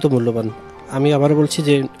কিন্তু অত্যন্ত মূল্যবান। আমি আবারও বলছি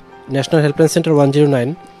যে ন্যাশনাল হেল্পলাইন সেন্টার 109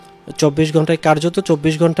 24 ঘন্টায়, কার্যত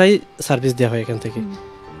 24 ঘন্টায় সার্ভিস দেওয়া হয় এখান থেকে।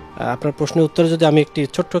 আপনার প্রশ্নের উত্তরে যদি আমি একটি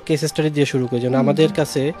ছোট্ট কেস স্টাডি দিয়ে শুরু করি, যেন আমাদের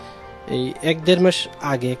কাছে এই 1-1.5 মাস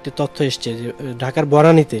আগে একটি তথ্য এসছে যে ঢাকার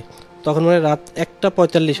বরানীতে, তখন মানে রাত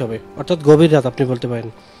 1:45 হবে, অর্থাৎ গভীর রাত আপনি বলতে পারেন।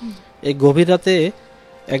 এই গভীর রাতে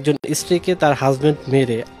একজন স্ত্রীকে তার হাজবেন্ড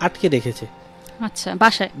মেরে আটকে রেখেছে। আচ্ছা,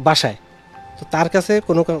 বাসায়। তো তার কাছে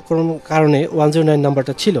কোনো কারণে 109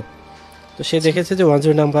 নাম্বারটা ছিল, তো সে দেখেছে যে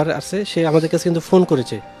 109 নাম্বার আছে, সে আমাদের কাছে কিন্তু ফোন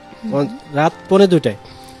করেছে রাত 1:45টায়।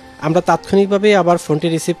 আমরা তাৎক্ষণিকভাবে আবার ফোনটি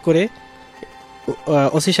রিসিভ করে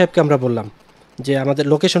ওসি সাহেবকে আমরা বললাম যে আমাদের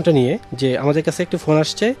লোকেশনটা নিয়ে, যে আমাদের কাছে একটি ফোন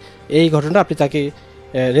আসছে, এই ঘটনা, আপনি তাকে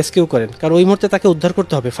রেস্কিউ করেন, কারণ ওই মুহূর্তে তাকে উদ্ধার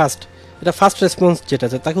করতে হবে। এটা ফার্স্ট রেসপন্স যেটা,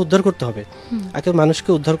 তাকে উদ্ধার করতে হবে, আগে মানুষকে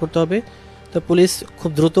উদ্ধার করতে হবে। তো পুলিশ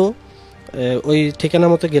খুব দ্রুত ওই ঠিকানা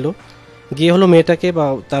মতো গেল, গিয়ে হলো মেয়েটাকে বা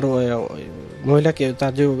তার মহিলাকে,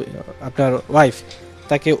 তার যে আপনার ওয়াইফ,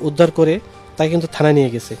 তাকে উদ্ধার করে তাকে কিন্তু থানায়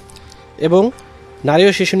নিয়ে গেছে। এবং নারী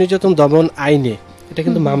ও শিশু নির্যাতন দমন আইনে এটা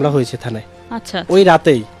কিন্তু মামলা হয়েছে থানায়। আচ্ছা, ওই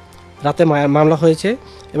রাতে মামলা হয়েছে।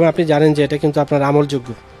 এবং আপনি জানেন যে এটা কিন্তু আপনার আমলযোগ্য,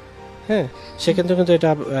 হ্যাঁ, সেক্ষেত্রে কিন্তু এটা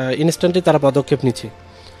ইনস্ট্যান্টলি তারা পদক্ষেপ নিচ্ছে।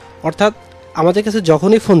 অর্থাৎ আমাদের কাছে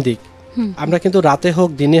যখনই ফোন দিক, আমরা কিন্তু রাতে হোক,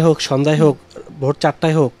 দিনে হোক, সন্ধ্যায় হোক, ভোর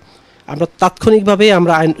 4টায় হোক, আমরা তাৎক্ষণিকভাবে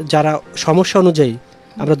আমরা যারা সমস্যা অনুযায়ী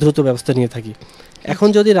আমরা দ্রুত ব্যবস্থা নিয়ে থাকি। এখন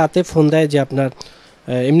যদি রাতে ফোন দেয় যে আপনার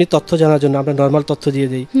এমনি তথ্য জানার জন্য, আমরা নর্মাল তথ্য দিয়ে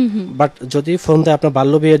দিই। বাট যদি ফোন দেয় আপনার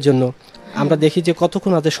বাল্য বিয়ের জন্য, আমরা দেখি যে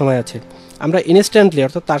কতক্ষণ হাতে সময় আছে, আমরা ইনস্ট্যান্টলি,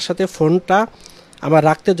 অর্থাৎ তার সাথে ফোনটা আমার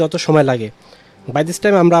রাখতে যত সময় লাগে, বাই দিস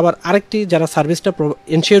টাইম আমরা আবার আরেকটি যারা সার্ভিসটা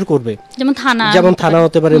এনশিওর করবে, যেমন থানা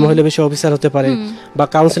হতে পারে, মহিলা বিষয় অফিসার হতে পারে, বা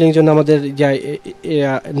কাউন্সিলিং জন্য আমাদের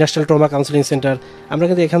ন্যাশনাল ট্রমা কাউন্সিলিং সেন্টার, আমরা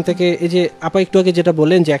কিন্তু এখান থেকে, এই যে আপা একটু আগে যেটা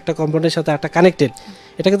বললেন যে একটা কম্পাউন্ডের সাথে একটা কানেক্টেড,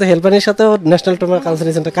 এটা কিন্তু হেল্পলাইনের সাথেও national trauma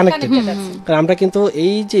counselling centre connected. কারণ আমরা কিন্তু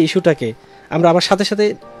এই যে ইস্যুটাকে আমরা আবার সাথে সাথে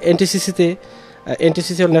এনটিসিসি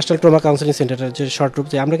ন্যাশনাল ট্রমা কাউন্সিলিং সেন্টার, যে শর্ট রূপ,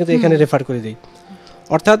 আমরা কিন্তু এখানে রেফার করে দিই।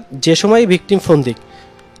 অর্থাৎ যে সময় ভিকটিম ফোন দিক,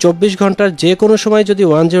 24 ঘন্টার যে কোনো সময় যদি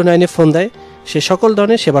 109-এ ফোন দেয়, সে সকল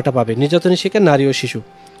ধরনের সেবাটা পাবে। নির্যাতনের শিকার নারী ও শিশু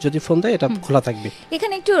যদি ফোন দেয়, এটা খোলা থাকবে।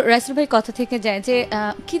 এখানে একটু রাইসুল ভাই কথা থেকে যায় যে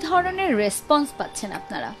কি ধরনের রেসপন্স পাচ্ছেন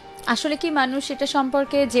আপনারা, আসলে কি মানুষ এটা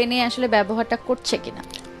সম্পর্কে জেনে আসলে ব্যবহারটা করছে কিনা?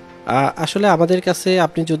 আসলে আমাদের কাছে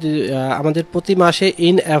আপনি যদি আমাদের প্রতি মাসে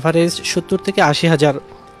ইন অ্যাভারেজ 70 থেকে 80 হাজার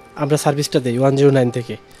আমরা সার্ভিসটা দিই 109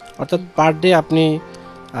 থেকে। অর্থাৎ পার ডে আপনি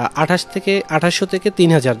 2800 থেকে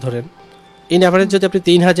 3000 ধরেন। ইন অ্যাভারেজ যদি আপনি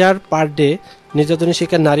 3000 পার ডে নির্যাতনের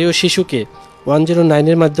শিকার নারী ও শিশুকে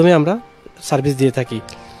 109-এর মাধ্যমে আমরা সার্ভিস দিয়ে থাকি।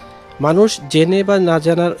 মানুষ জেনে বা না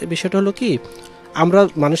জানার বিষয়টা হলো কি, আমরা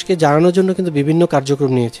মানুষকে জানানোর জন্য কিন্তু বিভিন্ন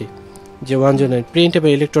কার্যক্রম নিয়েছি, যে 109 প্রিন্ট এবং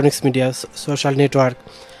ইলেকট্রনিক্স মিডিয়া, সোশ্যাল নেটওয়ার্ক,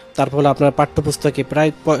 তারপর আপনার পাঠ্যপুস্তকে প্রায়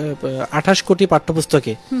 28 কোটি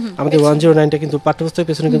পাঠ্যপুস্তকে আমাদের 109টা কিন্তু পাঠ্যপুস্তকের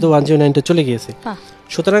পেছনে কিন্তু 109টা চলে গিয়েছে।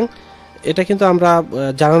 সুতরাং এটা কিন্তু আমরা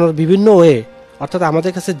জানানোর বিভিন্ন ওয়ে, অর্থাৎ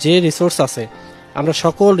আমাদের কাছে যে রিসোর্স আছে, আমরা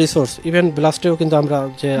সকল রিসোর্স, ইভেন ব্লাস্টেও কিন্তু আমরা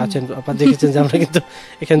যে আছেন আপনারা দেখেছেন যে আমরা কিন্তু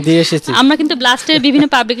এখানে দিয়ে এসেছি। আমরা কিন্তু ব্লাস্টের বিভিন্ন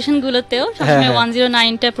পাবলিকেশন গুলোতেও সবসময়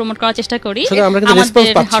 109টা প্রমোট করার চেষ্টা করি। আমরা কিন্তু রেসপন্স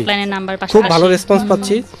পাচ্ছি, হটলাইনের নাম্বার পাশে খুব ভালো রেসপন্স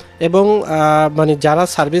পাচ্ছি। এবং মানে যারা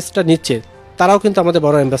সার্ভিসটা নিচ্ছে তারাও কিন্তু আমাদের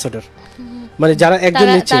বড় অ্যাম্বাসেডর, মানে যারা একজন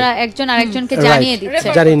নিচ্ছে তারা একজন আরেকজনকে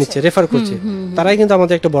জানিয়ে নিচ্ছে, রেফার করছে, তারাই কিন্তু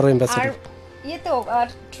আমাদের একটা বড় অ্যাম্বাসেডর।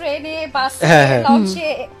 ট্রেনে, বাসে, লঞ্চে,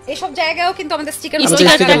 এসব জায়গায়ও কিন্তু আমাদের স্টিকার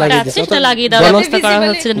লাগিয়ে দেওয়ার ব্যবস্থা করা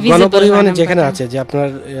হচ্ছে। গণপরিবহনে যেখানে আছে যে আপনার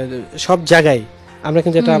সব জায়গায় আমরা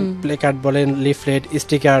কিন্তু এটা প্লেকার্ড বলেন, লিফলেট,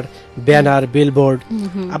 স্টিকার, ব্যানার, বিলবোর্ড,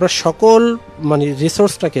 আমরা সকল মানে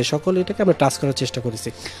রিসোর্সটাকে এটাকে আমরা টাচ করার চেষ্টা করেছি।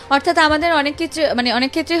 অর্থাৎ আমাদের অনেক কিছু, মানে অনেক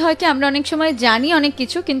ক্ষেত্রে হয় কি, আমরা অনেক সময় জানি অনেক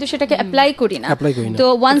কিছু কিন্তু সেটাকে অ্যাপ্লাই করি না। তো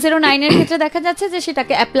 109-এর ক্ষেত্রে দেখা যাচ্ছে যে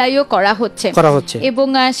সেটাকে অ্যাপ্লাইও করা হচ্ছে। এবং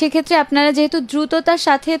সেক্ষেত্রে আপনারা যেহেতু দ্রুততার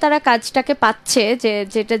সাথে তারা কাজটাকে পাচ্ছে, যে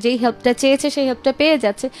যেটা যেই হেল্পটা চেয়েছে সেই হেল্পটা পেয়ে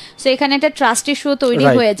যাচ্ছে, তো এখানে একটা ট্রাস্ট ইস্যু তৈরি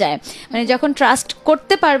হয়ে যায়। মানে যখন ট্রাস্ট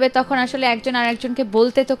করতে পারবে তখন আসলে একজন আরেকজনকে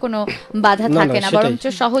বলতে তো কোনো বাধা থাকে না, বরঞ্চ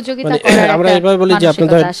সহযোগিতা করার আমরা এবার বলি যে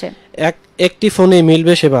আপনাদের একটি ফোনে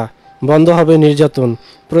মিলবে সেবা, বন্ধ হবে নির্যাতন,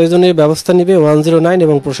 প্রয়োজনে ব্যবস্থা নিবে 109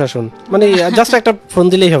 এবং প্রশাসন। মানে জাস্ট একটা ফোন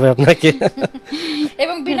দিলেই হবে আপনাকে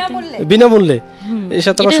এবং বিনামূল্যে। এর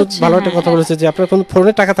সাথে আবার ভালো একটা কথা বলেছে যে আপনার কোনো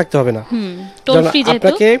ফোনে টাকা থাকতে হবে না,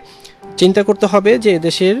 আপনাকে চিন্তা করতে হবে যে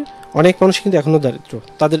দেশের অনেক মানুষ কিন্তু এখনো দারিদ্র,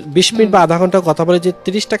 তাদের 20 মিনিট বা আধা ঘন্টা কথা বলে যে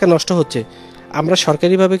 30 টাকা নষ্ট হচ্ছে, আমরা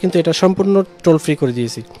সরকারিভাবে কিন্তু এটা সম্পূর্ণ টোল ফ্রি করে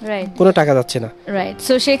দিয়েছি, কোনো টাকা যাচ্ছে না। রাইট,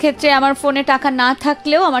 সো সেই ক্ষেত্রে আমার ফোনে টাকা না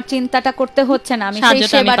থাকলেও আমার চিন্তাটা করতে হচ্ছে না, আমি সেই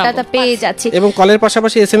সেবাটা পেয়ে যাচ্ছি। এবং কলের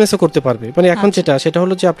পাশাপাশি এসএমএস ও করতে পারবে। মানে এখন সেটা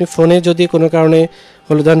হলো যে আপনি ফোনে যদি কোনো কারণে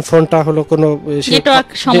হলো ধরেন ফোনটা হলো কোনো নেটওয়ার্ক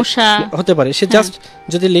সমস্যা হতে পারে, সে জাস্ট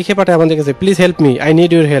যদি লিখে পাঠায় আমাদের কাছে, please help me, I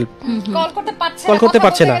need your help, call করতে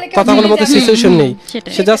পারছে না, কথা বলার মতো সিচুয়েশন নেই,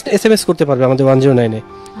 সে জাস্ট এসএমএস করতে পারবে আমাদের 109 এ।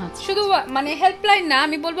 শুধু মানে হেল্পলাইন না,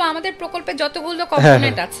 আমি বলবো আমাদের প্রকল্পে যতগুলো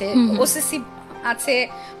কম্পোনেন্ট আছে, ওসিসি আছে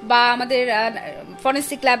বা আমাদের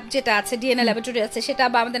ফরেনসিক ল্যাব যেটা আছে, ডিএনএ ল্যাবরেটরি আছে সেটা,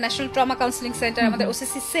 বা আমাদের ন্যাশনাল ট্রমা কাউন্সিলিং সেন্টার, আমাদের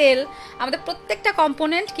ওসিসি সেল, আমাদের প্রত্যেকটা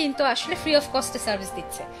কম্পোনেন্ট কিন্তু আসলে ফ্রি অফ কস্টে সার্ভিস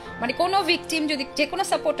দিচ্ছে। মানে কোনো ভিকটিম যদি যে কোনো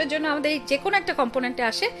সাপোর্টের জন্য আমাদের যে কোনো একটা কম্পোনেন্টে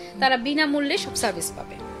আসে, তারা বিনামূল্যে সব সার্ভিস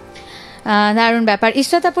পাবে। দারুণ ব্যাপার।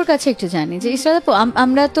 ইশরাত আপুর কাছে একটু জানি যে ইশরাত আপু,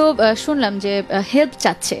 আমরা তো শুনলাম যে হেল্প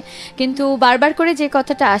চাচ্ছে, কিন্তু বারবার করে যে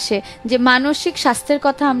কথাটা আসে যে মানসিক স্বাস্থ্যের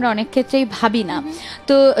কথা আমরা অনেক ক্ষেত্রেই ভাবি না।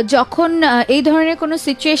 তো যখন এই ধরনের কোনো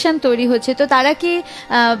সিচুয়েশন তৈরি হচ্ছে, তো তারা কি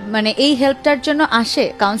মানে এই হেল্পটার জন্য আসে,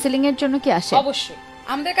 কাউন্সিলিং এর জন্য কি আসে? অবশ্যই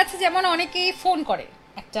আমাদের কাছে যেমন অনেকেই ফোন করে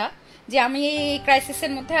একটা যে আমি এই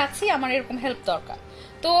ক্রাইসিসের মধ্যে আছি, আমার এরকম হেল্প দরকার।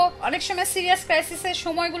 তো অনেক সময় সিরিয়াস ক্রাইসিসের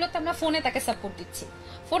সময়গুলোতে আমরা ফোনে তাকে সাপোর্ট দিচ্ছি,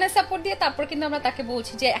 ফোনে সাপোর্ট দিয়ে তারপর কিন্তু আমরা তাকে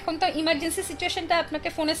বলছি যে এখন তো ইমার্জেন্সি সিচুয়েশনটা আপনাকে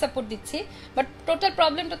ফোনে সাপোর্ট দিচ্ছি, বাট টোটাল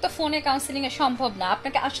প্রবলেমটা তো ফোনে কাউন্সিলিং এ সম্ভব না,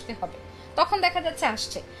 আপনাকে আসতে হবে। তখন দেখা যাচ্ছে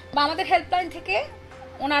আসছে, বা আমাদের হেল্পলাইন থেকে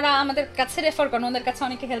ওনারা আমাদের কাছে রেফার করেন, ওদের কাছে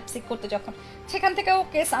অনেকে হেল্প সিক করতে, যখন সেখান থেকেও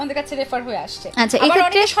কেস আমাদের কাছে রেফার হয়ে আসছে। আচ্ছা, এই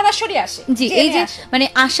ক্ষেত্রে সরাসরি আসে। জি, এই যে মানে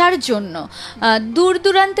আসার জন্য দূর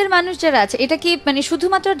দূরান্তের মানুষ যারা আছে, এটা কি মানে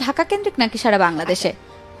শুধুমাত্র ঢাকা কেন্দ্রিক নাকি সারা বাংলাদেশে?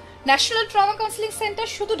 ন্যাশনাল ট্রমা কাউন্সিলিং সেন্টার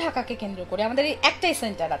শুধু ঢাকাকে কেন্দ্র করে, আমাদের এই একটাই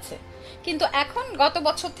সেন্টার আছে। কিন্তু এখন গত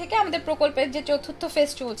বছর থেকে আমাদের প্রকল্পের যে চতুর্থ ফেজ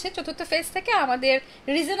চলছে, চতুর্থ ফেজ থেকে আমাদের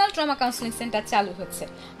রিজনাল ট্রমা কাউন্সিলিং সেন্টার চালু হচ্ছে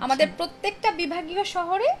আমাদের প্রত্যেকটা বিভাগীয়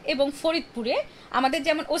শহরে এবং ফরিদপুরে। আমাদের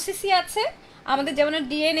যেমন ওসিসি আছে, আমাদের যেমন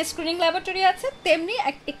ডিএনএ স্ক্রিনিং ল্যাবরেটরি আছে, তেমনি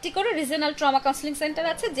একটি করে রিজনাল ট্রমা কাউন্সিলিং সেন্টার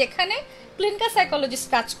আছে, যেখানে ক্লিনিক্যাল সাইকোলজিস্ট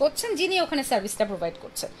কাজ করছেন, যিনি ওখানে সার্ভিসটা প্রোভাইড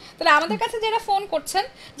করছেন। তাহলে আমাদের কাছে যারা ফোন করছেন,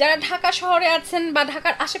 যারা ঢাকা শহরে আছেন বা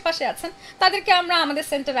ঢাকার আশেপাশে আছেন, তাদেরকে আমরা আমাদের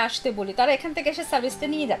সেন্টারে আসতে বলি, তারা এখান থেকে এসে সার্ভিসটা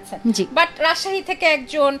নিয়ে যাচ্ছেন। বাট রাজশাহী থেকে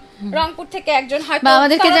একজন, রংপুর থেকে একজন, হয়তো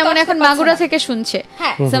আমাদেরকে যেমন এখন মাগুরা থেকে শুনছে,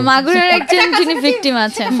 হ্যাঁ মাগুরার একজন যিনি ভিকটিম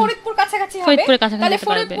আছেন, ফরিদপুর কাছাকাছি হবে, তাহলে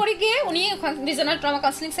ফরিদপুরে গিয়ে উনি রিজনাল ট্রমা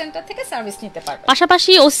কাউন্সিলিং সেন্টার থেকে সার্ভিস নিতে পারবেন।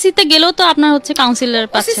 পাশাপাশি ওসিসিতে গেলেও তো আপনার হচ্ছে কাউন্সিলর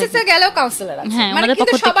পাচ্ছেন, ওসিসিতে গেলেও কাউন্সিলর আছে, মানে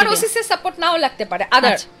কিন্তু সবার ওসিসি সাপোর্ট নাও লাগতে পারে,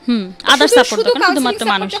 আদার সাপোর্ট শুধুমাত্র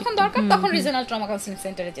মানসিক যখন দরকার তখন রিজনাল ট্রমা কাউন্সিলিং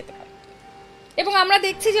সেন্টারে যেতে পারে। এবং আমরা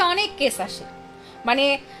দেখছি যে অনেক কেস আসে, মানে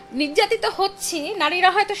নির্যাতিত হচ্ছে নারীরা,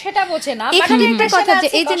 হয়তো সেটা বোঝে না। এখানে একটা কথা যে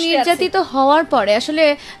এই যে নির্যাতিত হওয়ার পরে আসলে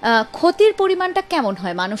ক্ষতির পরিমাণটা কেমন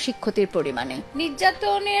হয়, মানসিক ক্ষতির পরিমাণে?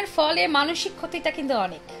 নির্যাতনের ফলে মানসিক ক্ষতিটা কিন্তু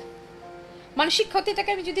অনেক। মানসিক ক্ষতিটাকে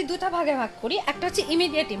আমি যদি দুটা ভাগে ভাগ করি, একটা হচ্ছে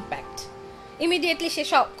ইমিডিয়েট ইম্প্যাক্ট, ইমিডিয়েটলি সে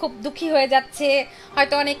সব খুব দুঃখী হয়ে যাচ্ছে,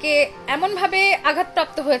 হয়তো অনেকে এমন ভাবে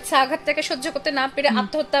আঘাতপ্রাপ্ত হয়েছে, আঘাতটাকে সহ্য করতে না পেরে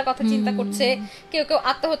আত্মহত্যার কথা চিন্তা করছে, কেউ কেউ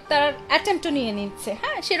আত্মহত্যার অ্যাটেম্পট নিয়ে নিচ্ছে,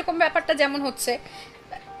 হ্যাঁ সেরকম ব্যাপারটা যেমন হচ্ছে।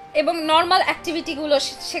 এবং নর্মাল অ্যাক্টিভিটি গুলো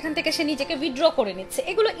সেখান থেকে সে নিজেকে উইথড্র করে নিচ্ছে,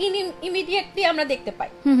 এগুলো ইমিডিয়েটলি আমরা দেখতে পাই।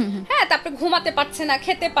 হ্যাঁ, তারপরে ঘুমাতে পারছে না,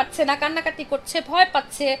 খেতে পারছে না, কান্নাকাটি করছে, ভয়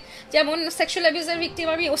পাচ্ছে। যেমন সেক্সুয়াল অ্যাবিউজের ভিকটিম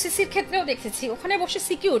আমি ওসিসির ক্ষেত্রেও দেখেছি, ওখানে বসে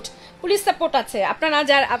সিকিউরড পুলিশ সাপোর্ট আছে, আপনারা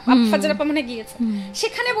যার ফারজানা প্রমাণে গিয়েছে,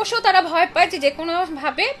 সেখানে বসেও তারা ভয় পায় যে কোনো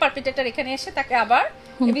ভাবে পারপিটেটর এখানে এসে তাকে আবার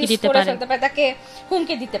ফেলতে পারে, তাকে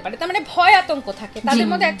হুমকি দিতে পারে। তার মানে ভয় আতঙ্ক থাকে তাদের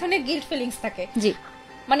মধ্যে, এক ধরনের গিল্ট ফিলিংস থাকে,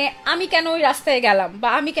 মানে আমি কেন ওই রাস্তায় গেলাম বা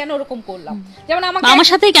আমি কেন ওরকম করলাম, যেমন আমার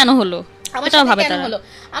সাথেই কেন হলো,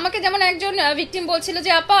 আমাকে যেমন একজন ভিকটিম বলছিল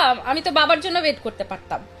যে আপা আমি তো বাবার জন্য ওয়েট করতে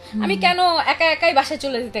পারতাম, আমি কেন একা একাই বাসায়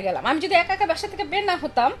চলে দিতে গেলাম, আমি যদি একা একা বাসা থেকে বের না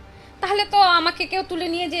হতাম তাহলে তো আমাকে কেউ তুলে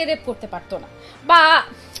নিয়ে যেয়ে রেপ করতে পারতো না, বা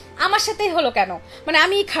আমার সাথেই হলো কেন, মানে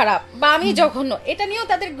আমি খারাপ বা আমি জঘন্য, এটা নিয়েও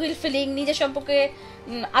তাদের গিল্ট ফিলিং, নিজের সম্পর্কে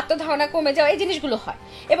আত্মধারণা কমে যাওয়া, এই জিনিসগুলো হয়।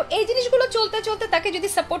 এবং এই জিনিসগুলো চলতে চলতে তাকে যদি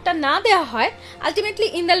সাপোর্টটা না দেওয়া হয়, আলটিমেটলি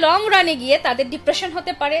ইন দ্য লং রানে গিয়ে তাদের ডিপ্রেশন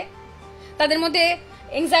হতে পারে, তাদের মধ্যে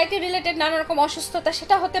এংজাইটি রিলেটেড নানা রকম অসুস্থতা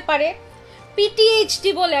সেটা হতে পারে।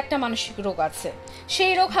 পিটিএইচডি বলে একটা মানসিক রোগ আছে,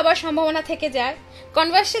 সেই রোগ হবার সম্ভাবনা থেকে যায়।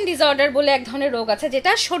 কনভার্সন ডিসঅর্ডার বলে এক ধরনের রোগ আছে,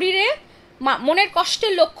 যেটা শরীরে মনের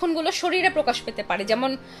কষ্টের লক্ষণগুলো শরীরে প্রকাশ পেতে পারে,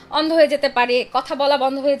 যেমন অন্ধ হয়ে যেতে পারে, কথা বলা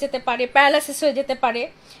বন্ধ হয়ে যেতে পারে, প্যারালাইসিস হয়ে যেতে পারে,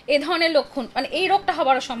 এই ধরনের লক্ষণ, মানে এই রোগটা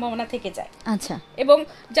হবার সম্ভাবনা থেকে যায়। আচ্ছা। এবং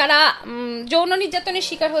যারা যৌন নির্যাতনের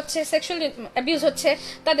শিকার হচ্ছে, সেক্সুয়াল অ্যাবিউজ হচ্ছে,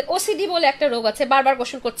 তাদের ওসিডি বলে একটা রোগ আছে, বারবার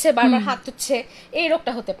গোসল করছে, বারবার হাত ধুচ্ছে, এই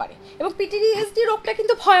রোগটা হতে পারে। এবং পিটিএসডি রোগটা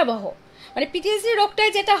কিন্তু ভয়াবহ। মানে পিটিএসডি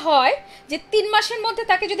রোগটায় যেটা হয় যে 3 মাসের মধ্যে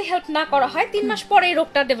তাকে যদি হেল্প না করা হয়, 3 মাস পরে এই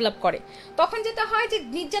রোগটা ডেভেলপ করে। তখন যেটা হয় যে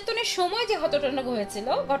নির্যাতনের সময় যে ঘটনাটুকু হয়েছিল,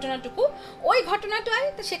 ঘটনাটুকু, ওই ঘটনাটাই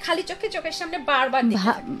সে খালি চোখের সামনে বারবার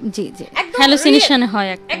জি জি একদম হ্যালুসিনেশন হয়,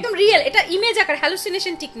 একদম রিয়েল। এটা ইমেজ আকারে,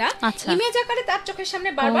 হ্যালুসিনেশন ঠিক না, ইমেজ আকারে তার চোখের সামনে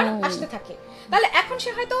বারবার আসতে থাকে। তাহলে এখন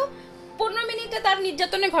সে হয়তো 15 মিনিটে তার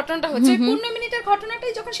নির্যাতনের ঘটনাটা হচ্ছে, 15 মিনিটের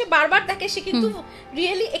ঘটনাটাই যখন সে বারবার দেখে, সে কিন্তু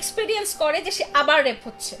রিয়েলি এক্সপেরিয়েন্স করে যে সে আবার রেপ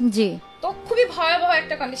হচ্ছে। জি। তো খুবই ভয়াবহ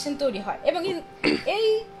একটা কন্ডিশন তৈরি হয়। এবং এই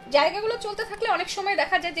জায়গাগুলো চলতে থাকলে অনেক সময়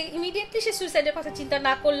দেখা যায় যে ইমিডিয়েটলি সে সুইসাইডের কথা চিন্তা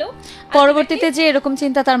না করলেও পরবর্তীতে যে এরকম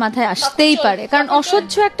চিন্তা তার মাথায় আসতেই পারে, কারণ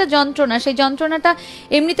অসহ্য একটা যন্ত্রণা, সেই যন্ত্রণাটা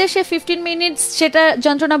এমনিতে সে 15 মিনিট সেটা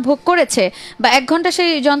যন্ত্রণা ভোগ করেছে বা 1 ঘন্টা সেই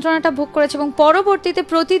যন্ত্রণাটা ভোগ করেছে, এবং পরবর্তীতে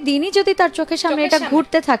প্রতিদিনই যদি তার চোখের সামনে এটা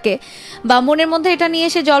ঘুরতে থাকে বা মনের মধ্যে এটা নিয়ে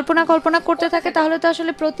সে জল্পনা কল্পনা করতে থাকে, তাহলে তো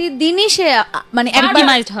আসলে প্রতিদিনই সে মানে একবার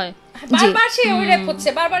হয়, বারবার সে ওই রেপ হচ্ছে,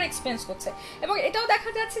 বারবার এক্সপেরিয়েন্স করছে। এবং এটাও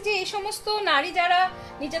দেখা যাচ্ছে যে এই সমস্ত নারী যারা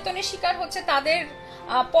নির্যাতনের শিকার হচ্ছে, তাদের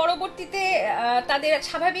পরবর্তীতে তাদের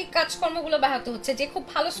স্বাভাবিক কাজকর্মগুলো ব্যাহত হচ্ছে। যে খুব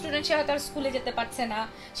ভালো স্টুডেন্ট, সে হয়তো আর স্কুলে যেতে পারছে না,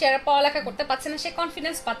 সে আর পড়ালেখা করতে পারছে না, সে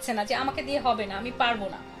কনফিডেন্স পাচ্ছে না যে আমাকে দিয়ে হবে না, আমি পারবো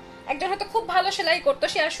না। একজন হয়তো খুব ভালো সেলাই করতো,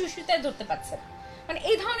 সে আর সুইতে ধরতে পারছে না। মানে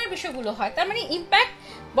এই ধরনের বিষয়গুলো হয়। তার মানে ইম্প্যাক্ট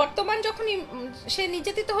বর্তমান যখন সে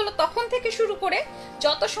নির্যাতিত হলো তখন থেকে শুরু করে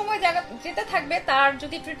যত সময় যেতে থাকবে, তার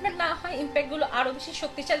যদি ট্রিটমেন্ট না হয়, ইম্প্যাক্টগুলো আরো বেশি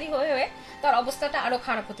শক্তিশালী হয়ে তার অবস্থাটা আরো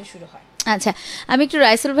খারাপ হতে শুরু হয়। আচ্ছা, আমি একটু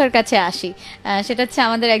রাইসুল ভাইয়ের কাছে আসি। সেটা হচ্ছে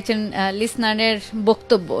আমাদের একজন লিসনারের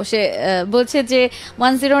বক্তব্য। সে বলছে যে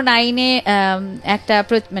 109-এ একটা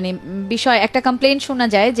মানে বিষয়, একটা কমপ্লেইন শোনা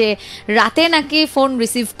যায় যে রাতে নাকি ফোন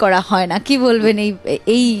রিসিভ করা হয় না। কি বলবেন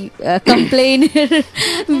এই কমপ্লেইনের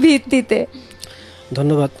ভিত্তিতে?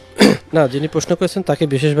 ধন্যবাদ। না, যিনি প্রশ্ন করেছেন তাকে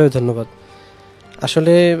বিশেষভাবে ধন্যবাদ।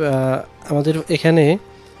 আসলে আমাদের এখানে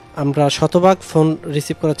আমরা শতভাগ ফোন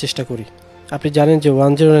রিসিভ করার চেষ্টা করি। আপনি জানেন যে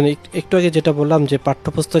 109, একটু আগে যেটা বললাম যে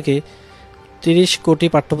পাঠ্যপুস্তকে 30 কোটি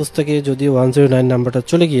পাঠ্যপুস্তকে যদি 109 নাম্বারটা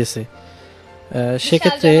চলে গিয়েছে,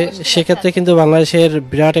 সেক্ষেত্রে কিন্তু বাংলাদেশের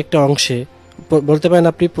বিরাট একটা অংশে বলতে পারেন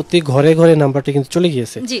আপনি প্রতি ঘরে ঘরে নাম্বারটা কিন্তু চলে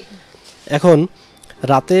গিয়েছে। এখন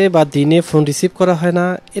রাতে বা দিনে ফোন রিসিভ করা হয় না,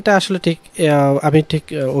 এটা আসলে ঠিক আমি ঠিক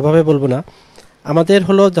ওভাবে বলবো না। আমাদের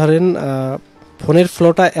হলো ধরেন ফোনের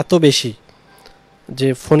ফ্লোটা এত বেশি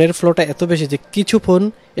যে কিছু ফোন,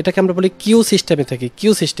 এটাকে আমরা বলি কিউ সিস্টেমে থাকে।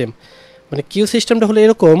 কিউ সিস্টেম মানে কিউ সিস্টেমটা হলো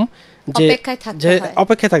এরকম যে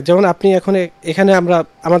অপেক্ষায় থাকে। যেমন আপনি এখন এখানে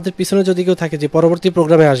আমাদের পিছনে যদি কেউ থাকে যে পরবর্তী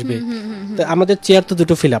প্রোগ্রামে আসবে, তো আমাদের চেয়ার তো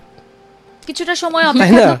দুটো ফিল আপ, কিছুটা সময়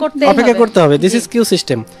অপেক্ষা করতে হবে। This is Q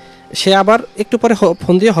system. সে আবার একটু পরে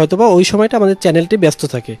ফোন দিয়ে হয়তোবা ওই সময়টা আমাদের চ্যানেলটি ব্যস্ত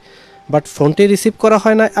থাকে, বাট ফোনটি রিসিভ করা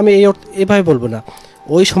হয় না। আমি এভাবে বলবো না,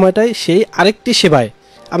 ওই সময়টায় সেই আরেকটি সেবায়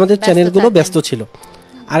আমাদের চ্যানেলগুলো ব্যস্ত ছিল,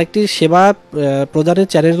 আরেকটি সেবা প্রদানের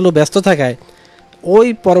চ্যানেলগুলো ব্যস্ত থাকায় ওই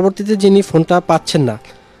পরবর্তীতে যিনি ফোনটা পাচ্ছেন না,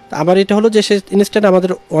 আবার এটা হলো যে সে ইনস্ট্যান্ট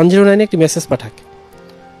আমাদের 109-এ একটি মেসেজ পাঠাক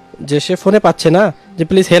যে সে ফোনে পাচ্ছে না, যে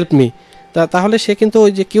প্লিজ হেল্প মি। তাহলে সে কিন্তু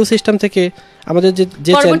ওই যে কিউ সিস্টেম থেকে আমাদের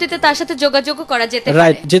যে পরবর্তীতে তার সাথে যোগাযোগ করা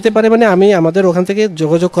যেতে পারে মানে আমাদের ওখান থেকে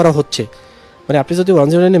যোগাযোগ করা হচ্ছে। মানে আপনি যদি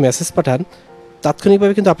 109-এ মেসেজ পাঠান,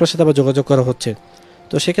 তাৎক্ষণিকভাবে কিন্তু আপনার সাথে আবার যোগাযোগ করা হচ্ছে।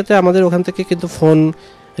 তো সেক্ষেত্রে আমাদের ওখান থেকে কিন্তু ফোন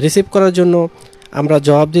রিসিভ করার জন্য, আমরা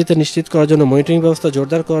জবাবদিহিতা নিশ্চিত করার জন্য, মনিটরিং ব্যবস্থা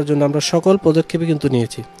জোরদার করার জন্য আমরা সকল পদক্ষেপই কিন্তু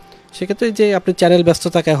নিয়েছি। সেক্ষেত্রে যে আপনি চ্যানেল ব্যস্ত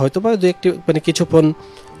থাকায় হয়তো বা দু একটি মানে কিছু ফোন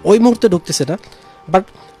ওই মুহূর্তে ঢুকতেছে না, বাট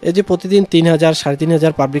এই যে প্রতিদিন 3000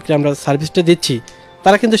 3500 পাবলিককে আমরা সার্ভিসটা দিচ্ছি,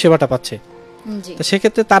 তারা কিন্তু সেবাটা পাচ্ছে। তো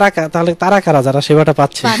সেক্ষেত্রে তারা কারা যারা সেবাটা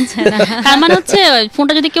পাচ্ছে? তার মানে হচ্ছে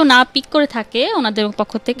ফোনটা যদি কেউ না পিক করে থাকে ওনাদের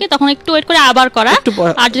পক্ষ থেকে, তখন একটু ওয়েট করে আবার করা,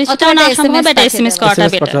 আর যদি সেটা না সম্ভব এটা এসএমএস করাটা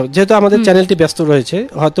বেটার। যেহেতু আমাদের চ্যানেলটি ব্যস্ত রয়েছে,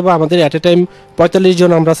 হয়তোবা আমাদের এট এ টাইম 45 জন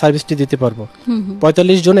আমরা সার্ভিসটি দিতে পারবো,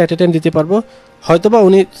 45 জন এট এ টাইম দিতে পারবো। হয়তোবা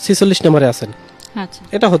উনি 46 নম্বরে আছেন, আচ্ছা,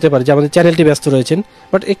 এটা হতে পারে যে আমাদের চ্যানেলটি ব্যস্ত রয়েছেন,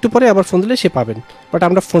 বাট একটু পরে আবার ফোন দিলে সে পাবেন। বাট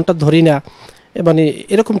আমরা ফোনটা ধরি না, মানে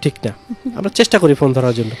এরকম ঠিক না। আমরা চেষ্টা করি ফোন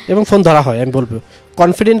ধরার জন্য, এবং ফোন ধরা হয়। আমি বলবো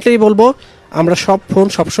কনফিডেন্টলি বলবো, আমরা সব ফোন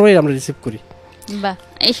সবসময় আমরা রিসিভ করি।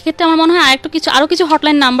 এই ক্ষেত্রে আমার মনে হয় আরো কিছু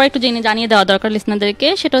হটলাইন নাম্বার একটু জানিয়ে দেওয়া দরকার লিসনারদেরকে।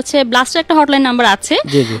 সেটা হচ্ছে ব্লাস্টের একটা হটলাইন নাম্বার আছে,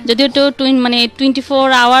 যদিও একটু 24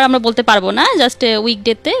 আওয়ার আমরা বলতে পারবো না, জাস্ট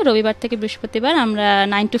উইকডেতে রবিবার থেকে বৃহস্পতিবার আমরা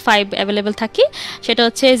 9 to 5 অ্যাভেলেবেল থাকি। সেটা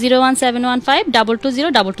হচ্ছে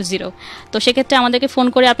 01715220220। তো সেক্ষেত্রে আমাদেরকে ফোন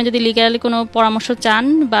করে আপনি যদি লিগ্যালি কোনো পরামর্শ চান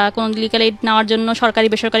বা কোনো লিগ্যাল এইড নেওয়ার জন্য সরকারি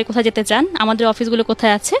বেসরকারি কোথায় যেতে চান, আমাদের অফিসগুলো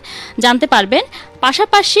কোথায় আছে জানতে পারবেন।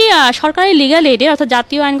 পাশাপাশি সরকারি লিগ্যাল এইডের অর্থাৎ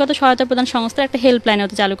জাতীয় আইনগত সহায়তা প্রদান সংস্থার একটা হেল্পলাইন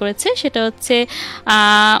চালু করেছে, সেটা হচ্ছে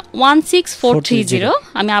 16430।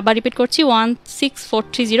 আমি আবার রিপিট করছি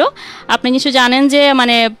 16430। আপনি নিশ্চয়ই জানেন যে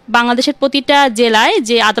মানে বাংলাদেশের প্রতিটা জেলায়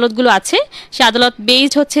যে আদালতগুলো আছে সে আদালত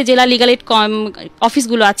বেসড হচ্ছে জেলা লিগ্যাল এইড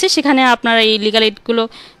অফিসগুলো আছে, সেখানে আপনারা এই লিগ্যাল এইডগুলো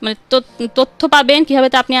মানে তথ্য পাবেন কিভাবে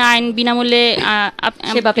আপনি আইন বিনামূল্যে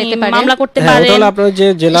মামলা করতে পারেন,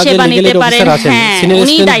 সেবা নিতে পারেন। হ্যাঁ,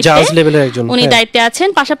 উনি দায়িত্বে আছেন।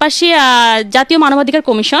 পাশাপাশি জাতীয় মানবাধিকার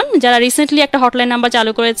কমিশন যারা রিসেন্টলি একটা হটলাইন নাম্বার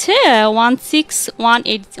চালু করেছে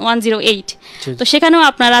 16108। তো সেখানেও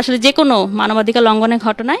আপনারা আসলে যে কোনো মানবাধিকার লঙ্ঘনের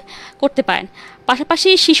ঘটনায় করতে পারেন। পাশাপাশি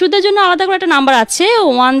শিশুদের জন্য আলাদা করে একটা নাম্বার আছে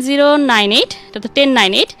 1098,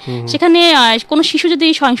 1098। সেখানে কোনো শিশু যদি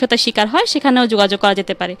সহিংসতার শিকার হয় সেখানেও যোগাযোগ করা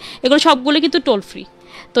যেতে পারে। এগুলো সবগুলো কিন্তু টোল ফ্রি।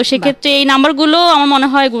 তো সেক্ষেত্রে এই নাম্বারগুলো আমার মনে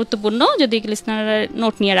হয় গুরুত্বপূর্ণ যদি লিসনাররা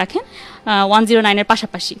নোট নিয়ে রাখেন 109-এর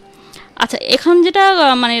পাশাপাশি। আচ্ছা, এখন যেটা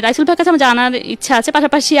মানে রাইসুল ভাইয়ের কাছে আমার জানার ইচ্ছা আছে,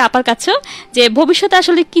 পাশাপাশি আপার কাছেও, যে ভবিষ্যতে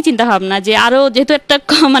আসলে কি চিন্তা ভাবনা, যে আরো যেহেতু একটা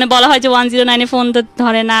মানে বলা হয় যে 109-এ ফোন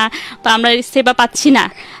ধরে না বা আমরা সেবা পাচ্ছি না,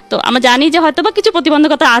 তো আমরা জানি যে হয়তো বা কিছু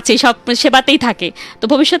প্রতিবন্ধকতা আছে, সব সেবাতেই থাকে, তো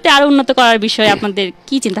ভবিষ্যতে আরো উন্নত করার বিষয়ে আপনাদের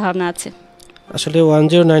কি চিন্তা ভাবনা আছে? আসলে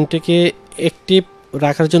 109-কে অ্যাক্টিভ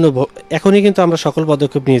রাখার জন্য এখনই কিন্তু আমরা সকল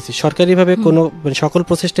পদক্ষেপ নিয়েছি, সরকারিভাবে কোনো সকল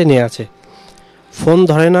প্রচেষ্টা নিয়ে আছে। ফোন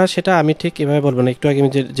ধরে না সেটা আমি ঠিক এভাবে বলবো না, একটু আগে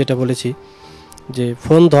আমি যেটা বলেছি যে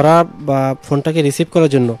ফোন ধরা বা ফোনটাকে রিসিভ করার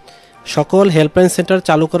জন্য সকল হেল্পলাইন সেন্টার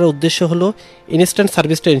চালু করার উদ্দেশ্য হলো ইনস্ট্যান্ট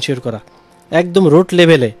সার্ভিসটা এনশিওর করা একদম রুট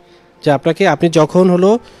লেভেলে, যে আপনি যখন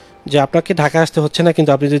হলো যে আপনাকে ঢাকা আসতে হচ্ছে না,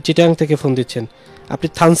 কিন্তু আপনি যদি চিটাং থেকে ফোন দিচ্ছেন, আপনি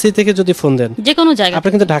থানসি থেকে যদি ফোন দেন যে কোনো জায়গায়,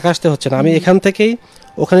 আপনার কিন্তু ঢাকা আসতে হচ্ছে না। আমি এখান থেকেই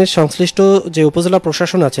ওখানে সংশ্লিষ্ট যে উপজেলা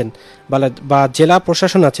প্রশাসন আছেন বা জেলা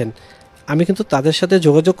প্রশাসন আছেন, আমি কিন্তু তাদের সাথে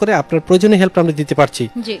যোগাযোগ করে আপনার প্রয়োজনীয় হেল্প আমরা দিতে পারছি।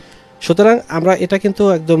 সুতরাং আমরা এটা কিন্তু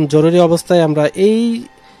একদম জরুরি অবস্থায় আমরা এই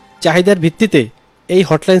চাহিদার ভিত্তিতে এই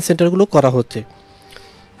হটলাইন সেন্টারগুলো করা হচ্ছে।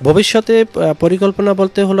 ভবিষ্যতে পরিকল্পনা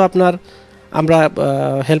বলতে হলো আমরা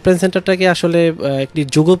হেল্পলাইন সেন্টারটাকে আসলে একটি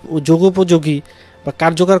যুগোপযোগী বা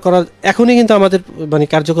কার্যকর করার এখনই কিন্তু আমাদের মানে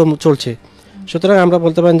কার্যক্রম চলছে। সুতরাং আমরা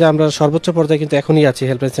বলতে পারেন যে আমরা সর্বোচ্চ পর্যায়ে কিন্তু এখনই আছি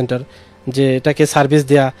হেল্পলাইন সেন্টার, যে এটাকে সার্ভিস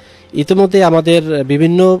দেয়া। ইতিমধ্যে আমাদের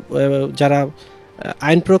বিভিন্ন যারা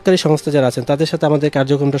আইন প্রয়োগকারী সংস্থা যারা আছেন তাদের সাথে আমাদের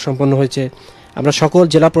কার্যক্রমটা সম্পন্ন হয়েছে, আমরা সকল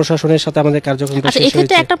জেলা প্রশাসনের সাথে আমাদের কার্যক্রমটা শেষ হয়েছে।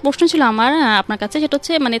 এক্ষেত্রে একটা প্রশ্ন ছিল আমার আপনার কাছে, সেটা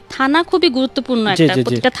হচ্ছে মানে থানা খুবই গুরুত্বপূর্ণ একটা,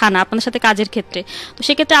 প্রতিটা থানা আপনাদের সাথে কাজের ক্ষেত্রে, তো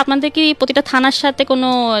সেক্ষেত্রে আপনাদের কি প্রতিটা থানার সাথে কোনো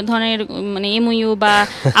ধরনের মানে এমইউ বা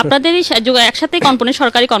আপনাদেরই একসাথে কম্পোনেন্ট,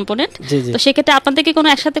 সরকারি কম্পোনেন্ট, তো সেক্ষেত্রে আপনাদের কি কোনো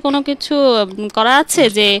একসাথে কোনো কিছু করা আছে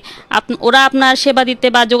যে ওরা আপনার সেবা দিতে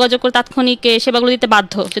বা যোগাযোগ করে তাৎক্ষণিক সেবাগুলো দিতে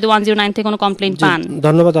বাধ্য যদি 109 থেকে কোনো কমপ্লেইন পান?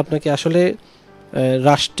 ধন্যবাদ আপনাকে। আসলে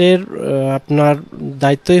রাষ্ট্রের আপনার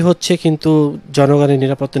দায়িত্বই হচ্ছে কিন্তু জনগণের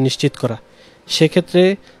নিরাপত্তা নিশ্চিত করা। সেক্ষেত্রে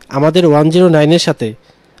আমাদের 109-এর সাথে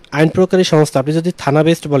আইন প্রয়োগকারী সংস্থা, আপনি যদি থানা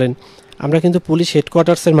বেসড বলেন, আমরা কিন্তু পুলিশ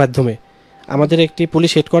হেডকোয়ার্টার্সের মাধ্যমে আমাদের একটি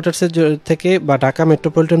পুলিশ হেডকোয়ার্টার্সের থেকে বা Dhaka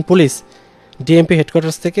metropolitan police DMP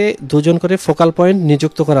headquarters থেকে 2 জন করে ফোকাল পয়েন্ট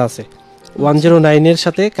নিযুক্ত করা আছে 109-এর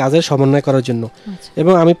সাথে কাজের সমন্বয় করার জন্য।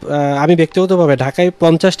 এবং আমি ব্যক্তিগতভাবে ঢাকায়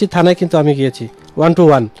 50টি থানায় কিন্তু আমি গিয়েছি 1 to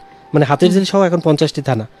 1, মানে হাতের ঝিল সহ এখন 50টি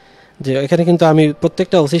থানা, যে এখানে কিন্তু আমি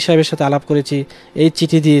প্রত্যেকটা ওসি সাহেবের সাথে আলাপ করেছি, এই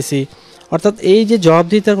চিঠি দিয়েছি। অর্থাৎ এই যে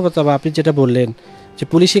জবাবদিহিতার কথা বা আপনি যেটা বললেন যে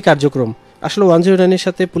পুলিশি কার্যক্রম, আসলে 109-এর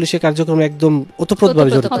সাথে পুলিশের কার্যক্রম একদম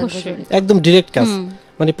ওতপ্রোতভাবে জড়িত, একদম ডিরেক্ট কাজ,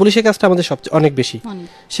 মানে পুলিশের কাজটা আমাদের সবচেয়ে অনেক বেশি।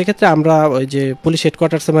 সেক্ষেত্রে আমরা ওই যে পুলিশ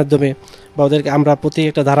হেডকোয়ার্টার্সের মাধ্যমে বা ওদেরকে আমরা প্রতি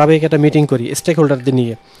একটা ধারাবাহিক একটা মিটিং করি স্টেক হোল্ডারদের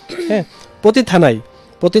নিয়ে। হ্যাঁ, প্রতি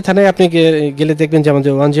থানায় আপনি গেলে দেখবেন যে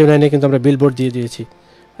আমাদের 109-এ কিন্তু আমরা বিলবোর্ড দিয়ে দিয়েছি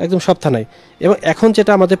একদম সব থানায়। এবং এখন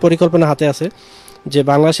যেটা আমাদের পরিকল্পনা হাতে আছে যে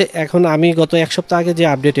বাংলাদেশে এখন আমি গত 1 সপ্তাহ আগে যে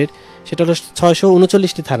আপডেটেড সেটা হলো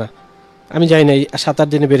 639টি থানা, আমি জানি না এই 7-8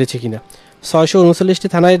 দিনে বেড়েছে কিনা। 639টি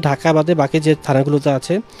থানায় ঢাকা বাদে বাকি যে থানাগুলোতে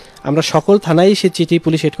আছে আমরা সকল থানায় সে চিঠি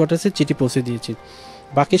পুলিশ হেডকোয়ার্টার্সে চিঠি পৌঁছে দিয়েছি।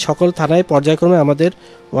 বাকি সকল থানায় পর্যায়ক্রমে আমাদের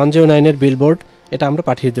 109-এর বিলবোর্ড এটা আমরা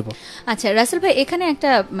পাঠিয়ে দেব। আচ্ছা রাসেল ভাই, এখানে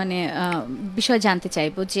একটা মানে বিষয় জানতে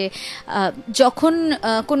চাইবো যে যখন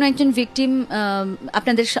কোনো একজন ভিকটিম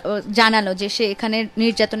আপনাদের জানালো যে সে এখানে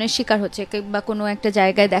নির্যাতনের শিকার হচ্ছে, বা কোনো একটা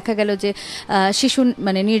জায়গায় দেখা গেল যে শিশু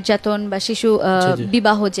মানে নির্যাতন বা শিশু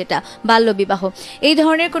বিবাহ, যেটা বাল্য বিবাহ, এই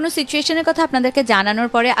ধরনের কোনো সিচুয়েশনের কথা আপনাদেরকে জানানোর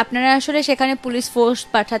পরে আপনারা আসলে সেখানে পুলিশ ফোর্স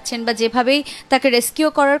পাঠাচ্ছেন বা যেভাবেই তাকে রেস্কিউ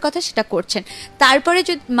করার কথা সেটা করছেন। তারপরে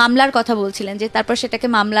যে মামলার কথা বলছিলেন যে তারপর সেটাকে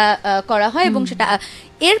মামলা করা হয় এবং সেটা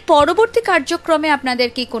এর পরবর্তী কার্যক্রমে আপনাদের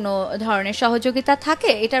কি কোনো ধরনের সহযোগিতা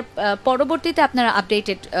থাকে? এটার পরবর্তীতে আপনারা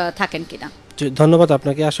আপডেটেড থাকেন কিনা? ধন্যবাদ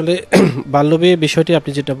আপনাকে। আসলে বাল্যবিয়ে বিষয়টি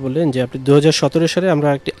আপনি যেটা বললেন যে আপনি 2017 সালে আমরা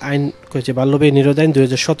একটি আইন করেছি, বাল্যবিয়ে নিরোধ আইন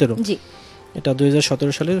 2017। জি, এটা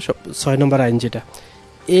 2017 সালের 6 নম্বর আইন। যেটা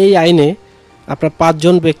এই আইনে আপনার 5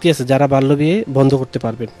 জন ব্যক্তি আছে যারা বাল্যবিয়ে বন্ধ করতে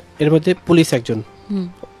পারবেন। এর মধ্যে পুলিশ একজন,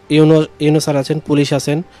 ইউনো স্যার আছেন, পুলিশ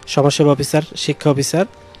আছেন, সমাজসেবা অফিসার, শিক্ষা অফিসার,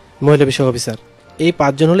 মহিলা বিষয়ক অফিসার। এই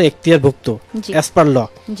 5 জন হলো এখতিয়ারভুক্ত অ্যাজ পার ল।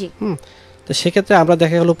 তো সেক্ষেত্রে আমরা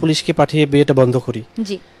দেখা গেল পুলিশকে পাঠিয়ে বিয়েটা বন্ধ করি।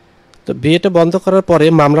 তো বিয়েটা বন্ধ করার পরে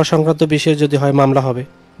মামলা সংক্রান্ত বিষয়ে যদি হয় মামলা হবে,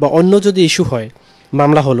 বা অন্য যদি ইস্যু হয়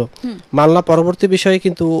মামলা হলো, মামলা পরবর্তী বিষয়ে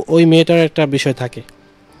কিন্তু ওই মেয়েটার একটা বিষয় থাকে,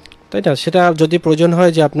 তাই না? সেটা যদি প্রয়োজন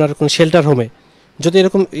হয় যে আপনার কোন শেল্টার হোমে যদি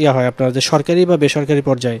এরকম হয় আপনার যে সরকারি বা বেসরকারি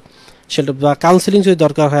পর্যায়ে শেল্টার বা কাউন্সিলিং যদি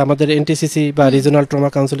দরকার হয়, আমাদের এনটিসিসি বা রিজনাল ট্রমা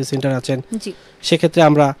কাউন্সিলিং সেন্টার আছেন, সেক্ষেত্রে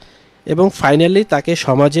আমরা, এবং ফাইনালি তাকে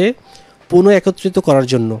সমাজে পুনঃ একত্রিত করার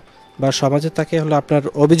জন্য বা সমাজে তাকে হলো আপনার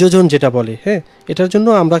অভিযোজন যেটা বলে, হ্যাঁ, এটার জন্য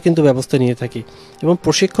আমরা কিন্তু ব্যবস্থা নিয়ে থাকি। এবং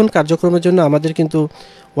প্রশিক্ষণ কার্যক্রমের জন্য আমাদের কিন্তু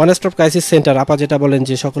ওয়ান স্টপ ক্রাইসিস সেন্টার, আপা যেটা বলেন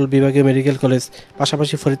যে সকল বিভাগীয় মেডিকেল কলেজ,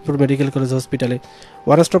 পাশাপাশি ফরিদপুর মেডিকেল কলেজ হসপিটালে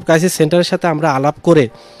ওয়ান স্টপ ক্রাইসিস সেন্টারের সাথে আমরা আলাপ করে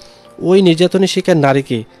ওই নির্যাতনের শিকার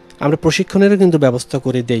নারীকে আমরা প্রশিক্ষণেরও কিন্তু ব্যবস্থা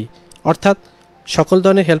করে দেই। অর্থাৎ সকল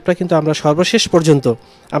ধরনের হেল্পটা কিন্তু আমরা সর্বশেষ পর্যন্ত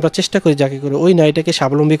আমরা চেষ্টা করি যাকে করে ওই নারীটাকে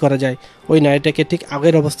স্বাবলম্বী করা যায়, ওই নারীটাকে ঠিক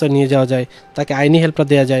আগের অবস্থায় নিয়ে যাওয়া যায়, তাকে আইনি হেল্পটা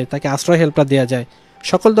দেওয়া যায়, তাকে আশ্রয় হেল্পটা দেওয়া যায়।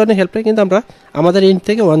 সকল ধরনের হেল্পটাই কিন্তু আমরা আমাদের ইন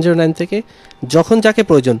থেকে 109 থেকে যখন যাকে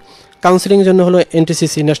প্রয়োজন, কাউন্সিলিংয়ের জন্য হলো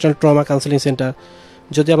এনটিসিসি ন্যাশনাল ট্রমা কাউন্সিলিং সেন্টার,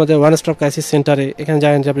 যদি আমাদের ওয়ান স্টপ ক্রাইসিস সেন্টারে, এখানে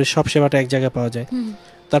জানেন যে আপনি সব সেবাটা এক জায়গায় পাওয়া যায়।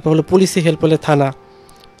 তারপর হলো পুলিশি হেল্প হলে থানা,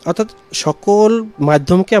 অর্থাৎ সকল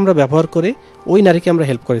মাধ্যমকে আমরা ব্যবহার করে ওই নারীকে আমরা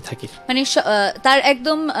হেল্প করে থাকি, মানে তার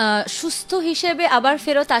একদম সুস্থ হিসেবে আবার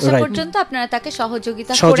ফেরত আসা পর্যন্ত আপনারা তাকে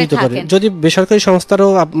সহযোগিতা করে থাকেন। যদি বেসরকারি সংস্থারও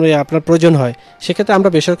আপনার প্রয়োজন হয় সেক্ষেত্রে আমরা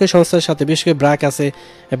বেসরকারি সংস্থার সাথে, বিশেষ করে ব্র্যাক আছে,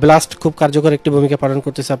 ব্লাস্ট খুব কার্যকর একটি ভূমিকা পালন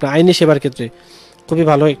করতেছে আপনার আইনি সেবার ক্ষেত্রে, খুবই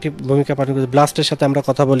ভালো একটি ভূমিকা পালন করছে। ব্লাস্টের সাথে আমরা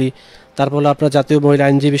কথা বলি। তারপর আপনার জাতীয় মহিলা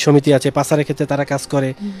আইনজীবী সমিতি আছে, পাচারের ক্ষেত্রে তারা কাজ করে।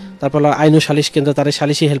 তারপর আইন ও সালিশ কেন্দ্র, তারা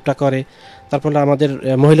সালিশি হেল্পটা করে। তারপর আমাদের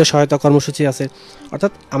মহিলা সহায়তা কর্মসূচি আছে।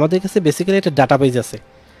 অর্থাৎ আমাদের কাছে বেসিক্যালি একটা ডাটাবেজ আছে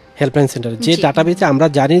হেল্পলাইন সেন্টার, যে ডাটাবেজে আমরা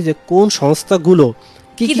জানি যে কোন সংস্থাগুলো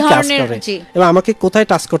কি কি কাজ করে এবং আমাকে কোথায়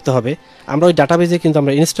টাচ করতে হবে, আমরা ওই ডাটাবেজে কিন্তু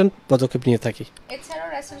আমরা ইনস্ট্যান্ট পদক্ষেপ নিয়ে থাকি। এছাড়াও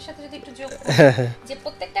রাসেলের সাথে যদি একটু যোগ যে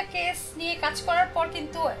প্রত্যেকটা কেস নিয়ে কাজ করার পর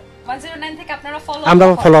কিন্তু 109 থেকে আপনারা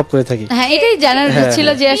ফলো আপ করে থাকি। হ্যাঁ, এটাই জানার ছিল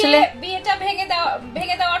যে আসলে বিয়েটা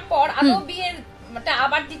ভেঙে দেওয়ার পর আদৌ বিয়েটা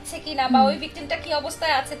আবার দিচ্ছে কিনা বা ওই ভিকটিমটা কি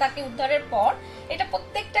অবস্থায় আছে তাকে উদ্ধারের পর, এটা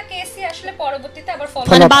প্রত্যেকটা কেসই আসলে পরবর্তীতে আবার ফলো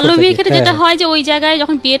মানে বাল্য বিয়ের ক্ষেত্রে যেটা হয় যে ওই জায়গায়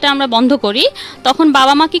যখন বিয়েটা আমরা বন্ধ করি তখন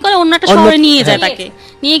বাবা মা কি করে অন্য একটা শহরে নিয়ে যায়, তাকে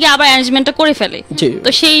নিয়ে গিয়ে আবার অ্যারেঞ্জমেন্টটা করে ফেলে। তো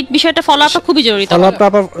সেই বিষয়টা ফলো আপটা খুবই জরুরি। ফলো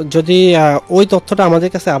আপ যদি ওই তথ্যটা আমাদের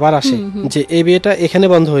কাছে আবার আসে যে এই বিয়েটা এখানে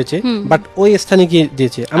বন্ধ হয়েছে বাট ওই স্থানে গিয়ে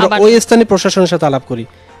দিয়েছে, আমরা ওই স্থানে প্রশাসনের সাথে আলাপ করি,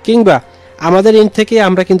 কিংবা আমাদের এন্ড থেকে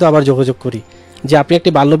আমরা কিন্তু আবার যোগাযোগ করি যে আপনি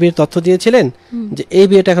একটি বাল্য বিয়ের তথ্য দিয়েছিলেন যে এই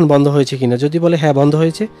বিয়েটা এখন বন্ধ হয়েছে কিনা। যদি বলে হ্যাঁ বন্ধ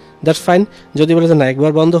হয়েছে, দ্যাটস ফাইন। যদি বলে যে না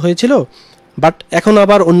একবার বন্ধ হয়েছিল বাট এখন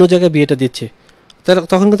আবার অন্য জায়গায় বিয়েটা দিচ্ছে,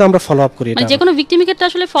 তখন কিন্তু আমরা ফলো আপ করি। মানে যে কোনো ভিকটিমের ক্ষেত্রে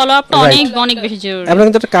আসলে ফলো আপটা অনেক অনেক বেশি জরুরি। আমরা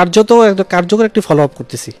কিন্তু একটা কার্যকর একটি ফলো আপ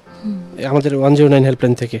করতেছি আমাদের 109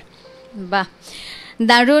 হেল্পলাইন থেকে। বাহ,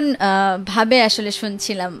 দারুণ ভাবে আসলে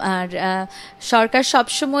শুনছিলাম। আর সরকার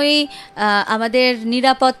সবসময়ই আমাদের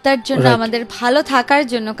নিরাপত্তার জন্য, আমাদের ভালো থাকার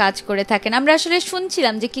জন্য কাজ করে থাকেন। আমরা আসলে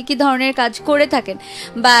শুনছিলাম যে কি কি ধরনের কাজ করে থাকেন,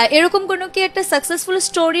 বা এরকম কোনো কি একটা সাকসেসফুল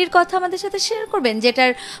স্টোরির কথা আমাদের সাথে শেয়ার করবেন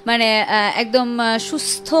যেটার মানে একদম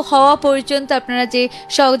সুস্থ হওয়া পর্যন্ত আপনারা যে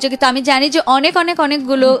সহযোগিতা, আমি জানি যে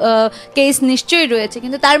অনেকগুলো কেস নিশ্চয়ই রয়েছে,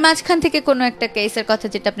 কিন্তু তার মাঝখান থেকে কোনো একটা কেসের কথা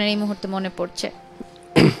যেটা আপনার এই মুহূর্তে মনে পড়ছে।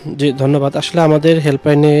 জি ধন্যবাদ। আসলে আমাদের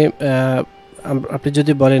হেল্পলাইনে আপনি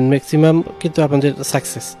যদি বলেন ম্যাক্সিমাম কিন্তু আমাদের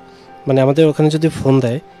সাকসেস, মানে আমাদের ওখানে যদি ফোন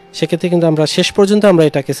দেয় সেক্ষেত্রে কিন্তু আমরা শেষ পর্যন্ত আমরা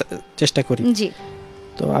এটাকে চেষ্টা করি।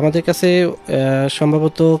 তো আমাদের কাছে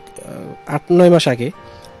সম্ভবত 8-9 মাস আগে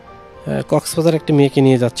কক্সবাজার একটা মেয়েকে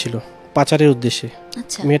নিয়ে যাচ্ছিল পাচারের উদ্দেশ্যে।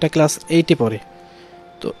 মেয়েটা ক্লাস 8-এ পড়ে।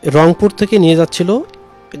 তো রংপুর থেকে নিয়ে যাচ্ছিল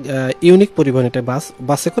ইউনিক পরিবহন, এটা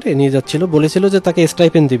বাসে করে নিয়ে যাচ্ছিল, বলেছিল যে তাকে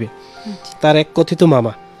স্টাইপেন্ড দিবে তার এক কথিত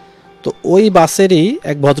মামা। তো ওই বাসেরই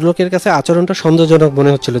এক ভদ্রলোকের কাছে আচরণটা সন্দেহজনক মনে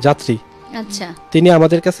হচ্ছিল, যাত্রী। আচ্ছা, তিনি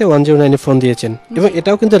আমাদের কাছে 109 ফোন দিয়েছেন এবং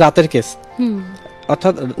এটাও কিন্তু রাতের কেস,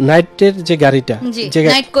 অর্থাৎ নাইটের যে গাড়িটা, যে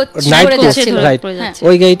নাইট কোচ, রাইট,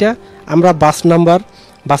 ওই গাড়িটা আমরা বাসের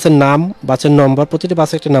নাম, বাসের নম্বর, প্রতিটি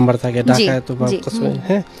বাসে একটা নাম্বার থাকে, ঢাকা তো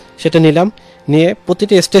হ্যাঁ, সেটা নিলাম, নিয়ে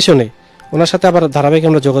প্রতিটি স্টেশনে ওনার সাথে আবার ধারাবাহিক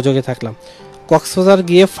আমরা যোগাযোগে থাকলাম। কক্সবাজার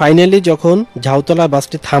গিয়ে ফাইনালি যখন ঝাউতলা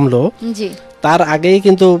বাসটি থামলো, তার আগেই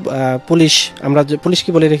কিন্তু আমরা পুলিশ কি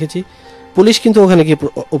বলে রেখেছি, পুলিশ কিন্তু ওখানে গিয়ে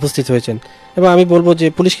উপস্থিত হয়েছেন। এবং আমি বলবো যে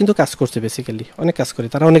পুলিশ কিন্তু কাজ করছে, বেসিক্যালি অনেক কাজ করে,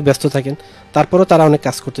 তারা অনেক ব্যস্ত থাকেন, তারপরেও তারা অনেক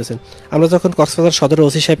কাজ করতেছেন। আমরা যখন কক্সবাজার সদর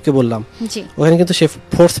ওসি সাহেবকে বললাম, ওখানে কিন্তু সে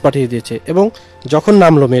ফোর্স পাঠিয়ে দিয়েছে এবং যখন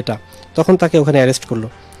নামলো মেয়েটা তখন তাকে ওখানে অ্যারেস্ট করলো।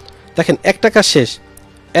 দেখেন, একটা কাজ শেষ,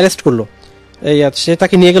 অ্যারেস্ট করলো, সে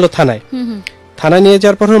তাকে নিয়ে গেল থানায় নিয়ে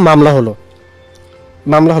যাওয়ার পর মামলা হলো।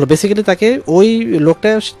 বেসিক্যালি তাকে ওই লোকটা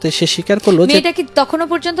সে স্বীকার করলো যে মেয়েটা কি তখনও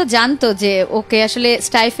পর্যন্ত জানতো যে ওকে আসলে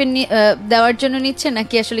স্টাইফেন্ড দেওয়ার জন্য নিচ্ছে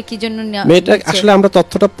নাকি আসলে কি জন্য মেয়েটা আসলে আমরা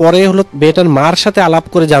তথ্যটা পরে হলো মেয়েটার মার সাথে আলাপ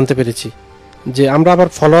করে জানতে পেরেছি, যে আমরা আবার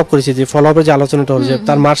ফলো আপ করেছি, যে ফলো আপের যে আলোচনাটা হলো,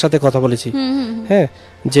 তার মার সাথে কথা বলেছি, হ্যাঁ,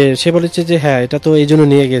 যে সে বলেছে যে হ্যাঁ এটা তো এই জন্য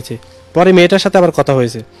নিয়ে গেছে। পরে মেয়েটার সাথে আবার কথা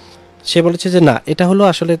হয়েছে, সে বলেছে যে না, এটা হলো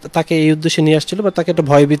আসলে তাকে এই উদ্দেশ্যে নিয়ে আসছিল, বা তাকে একটা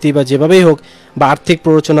ভয়ভীতি বা যেভাবেই হোক, বা আর্থিক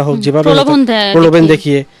প্ররোচনা হোক, যেভাবে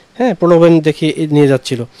প্রলোভন দেখিয়ে নিয়ে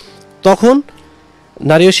যাচ্ছিল। তখন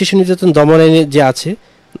নারী ও শিশু নির্যাতন দমন আইনে যে আছে,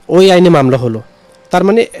 ওই আইনে মামলা হলো। তার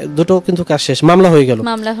মানে দুটো কিন্তু কাজ শেষ, মামলা হয়ে গেল।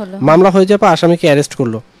 মামলা হয়ে যাওয়ার পর আসামিকে অ্যারেস্ট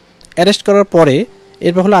করলো। অ্যারেস্ট করার পরে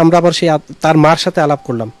এরপর হলো আমরা আবার তার মার সাথে আলাপ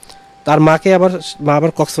করলাম। তার মা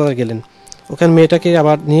আবার কক্সবাজার গেলেন, ওখানে মেয়েটাকে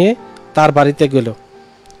আবার নিয়ে তার বাড়িতে গেল।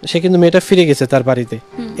 সে কিন্তু মেয়েটা ফিরে গেছে তার বাড়িতে।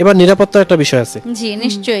 এবার নিরাপত্তার একটা বিষয় আছে, জি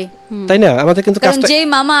নিশ্চয়ই, তাই না? আমাদের কিন্তু কারণ যে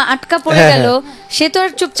মামা আটকা পড়ে গেল সে তো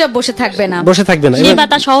আর চুপচাপ বসে থাকবে না, সে বা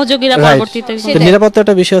তার সহযোগীরা পরবর্তীতে। নিরাপত্তার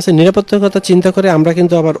একটা বিষয় আছে, নিরাপত্তার কথা চিন্তা করে আমরা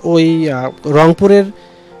কিন্তু আবার ওই রংপুরের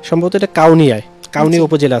সম্ভবত এটা কাউনিয়া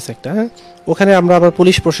উপজেলা আছে একটা, ওখানে আমরা আবার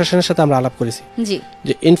পুলিশ প্রশাসনের সাথে আমরা আলাপ করেছি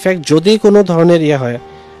যে ইনফ্যাক্ট যদি কোনো ধরনের হয়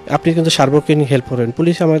আপনি কিন্তু সার্বক্ষণিক হেল্প করবেন।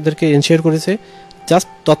 পুলিশ আমাদেরকে এনশিওর করেছে জাস্ট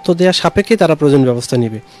তথ্য দেওয়া সাপেক্ষে তারা প্রয়োজন ব্যবস্থা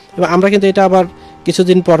নেবে। এবং আমরা কিন্তু এটা আবার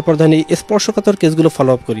কিছুদিন পর ধরেন এই স্পর্শকাতর কেসগুলো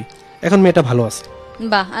ফলো আপ করি। এখন মেয়েটা ভালো আছে।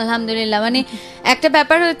 বাহ, আলহামদুলিল্লাহ। মানে একটা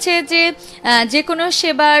ব্যাপার হচ্ছে যে কোনো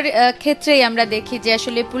সেবার ক্ষেত্রেই আমরা দেখি যে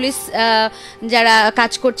আসলে পুলিশ যারা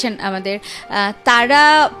কাজ করছেন আমাদের, তারা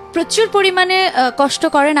প্রচুর পরিমাণে কষ্ট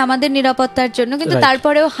করেন আমাদের নিরাপত্তার জন্য, কিন্তু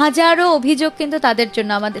তারপরেও হাজারো অভিযোগ কিন্তু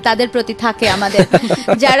তাদের প্রতি থাকে। আমাদের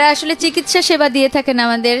যারা আসলে চিকিৎসা সেবা দিয়ে থাকেন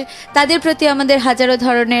আমাদের, তাদের প্রতি আমাদের হাজারো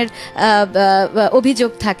ধরনের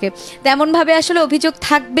অভিযোগ থাকে। তেমন ভাবে আসলে অভিযোগ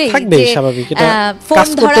থাকবেই, ফোন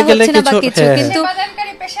ধরা হচ্ছে না বা কিছু, কিন্তু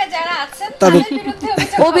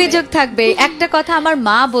অভিযোগ থাকবে। একটা কথা আমার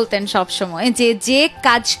মা বলতেন সব সময়, যে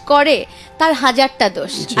কাজ করে তার হাজারটা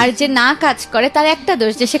দোষ, আর যে না কাজ করে তার একটা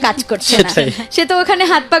দোষ, যে সে কাজ করছে না, সে তো ওখানে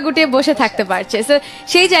হাত পা গুটিয়ে বসে থাকতে পারছে।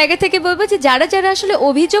 সেই জায়গা থেকে বলবো যে যারা আসলে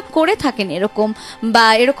অভিযোগ করে থাকেন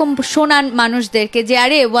এরকম শোনান মানুষদেরকে যে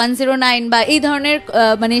আরে 109 বা এই ধরনের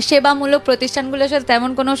মানে সেবামূলক প্রতিষ্ঠানগুলোর সাথে তেমন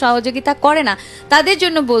কোনো সহযোগিতা করে না, তাদের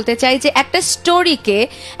জন্য বলতে চাই যে একটা স্টোরিকে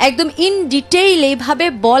একদম ইন ডিটেইল এইভাবে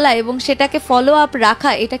বলা এবং সেটাকে ফলো আপ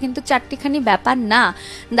রাখা, এটা কিন্তু চারটিখানি ব্যাপার না।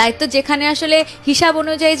 দায়িত্ব যেখানে আসলে হিসাব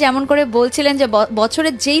অনুযায়ী যেমন করে বলছিলেন যে বছরে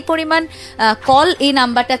যেই পরিমাণ কল এই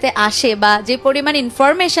নাম্বারটাতে আসে বা যে পরিমাণ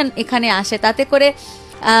ইনফরমেশন এখানে আসে, তাতে করে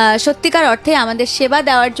সত্যিকার অর্থে আমাদের সেবা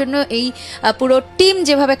দেওয়ার জন্য এই পুরো টিম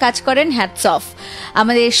যেভাবে কাজ করেন, হ্যাটস অফ।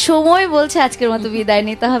 আমাদের সময় বলছে আজকের মতো বিদায়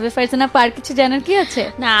নিতে হবে। ফারজানা, আর কিছু জানার কি আছে?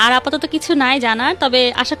 না, আর আপাতত কিছু নাই জানার, তবে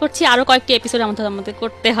আশা করছি আরো কয়েকটি এপিসোড আমাদের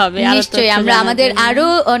করতে হবে। নিশ্চয়ই, আমাদের আরো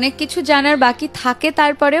অনেক কিছু জানার বাকি থাকে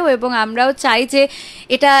তারপরেও, এবং আমরাও চাই যে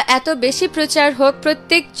এটা এত বেশি প্রচার হোক,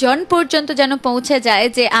 প্রত্যেক জন পর্যন্ত যেন পৌঁছে যায়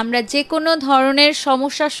যে আমরা যে কোনো ধরনের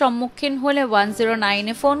সমস্যার সম্মুখীন হলে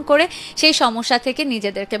 109-এ ফোন করে সেই সমস্যা থেকে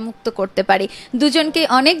নিজেদেরকে মুক্ত করতে পারি। দুজনকেই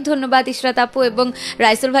অনেক ধন্যবাদ, ইশরাত আপু এবং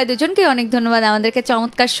রাইসুল ভাই, দুজনকেই অনেক ধন্যবাদ আমাদেরকে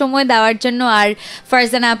চমৎকার সময় দেওয়ার জন্য। আর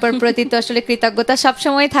ফারজানা আপার প্রতি তো আসলে কৃতজ্ঞতা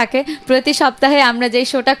সবসময় থাকে। প্রতি সপ্তাহে আমরা যে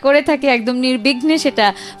শোটা করে থাকি একদম নির্বিঘ্নে, সেটা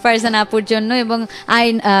ফারজানা আপুর জন্য এবং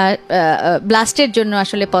ব্লাস্টের জন্য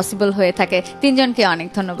আসলে পসিবল হয়ে থাকে। তিনজনকে অনেক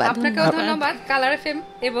ধন্যবাদ। আপনাকেও ধন্যবাদ, কালার এফএম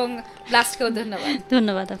এবং ব্লাস্টকেও ধন্যবাদ।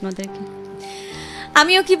 ধন্যবাদ আপনাদেরকে।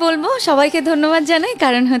 আমিও কি বলবো, সবাইকে ধন্যবাদ জানাই,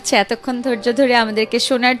 কারণ হচ্ছে এতক্ষণ ধৈর্য ধরে আমাদেরকে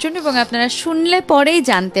শোনার জন্য, এবং আপনারা শুনলে পরেই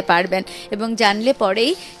জানতে পারবেন এবং জানলে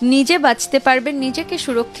পরেই নিজে বাঁচতে পারবেন, নিজেকে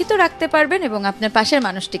সুরক্ষিত রাখতে পারবেন এবং আপনার পাশের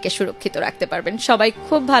মানুষটিকে সুরক্ষিত রাখতে পারবেন। সবাই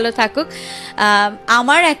খুব ভালো থাকুক।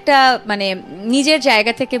 আমার একটা মানে নিজের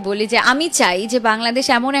জায়গা থেকে বলি যে আমি চাই যে বাংলাদেশ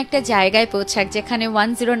এমন একটা জায়গায় পৌঁছাক যেখানে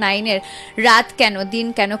 109-এর রাত কেন দিন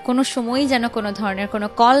কেন কোনো সময়ই যেন কোনো ধরনের কোনো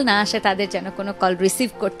কল না আসে, তাদের যেন কোনো কল রিসিভ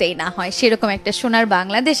করতেই না হয়, সেরকম একটা সোনার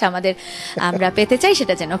বাংলাদেশ আমরা পেতে চাই,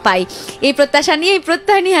 সেটা যেন পাই। এই প্রত্যাশা নিয়ে, এই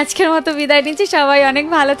প্রত্যয় নিয়ে আজকের মতো বিদায় নিচ্ছি। সবাই অনেক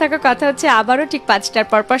ভালো থাকো। কথা হচ্ছে আবারও ঠিক 5টার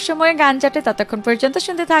পরপর সময়ে গান চাটে। ততক্ষণ পর্যন্ত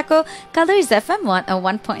শুনতে থাকো কালার্স FM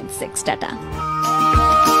 101.6। টাটা।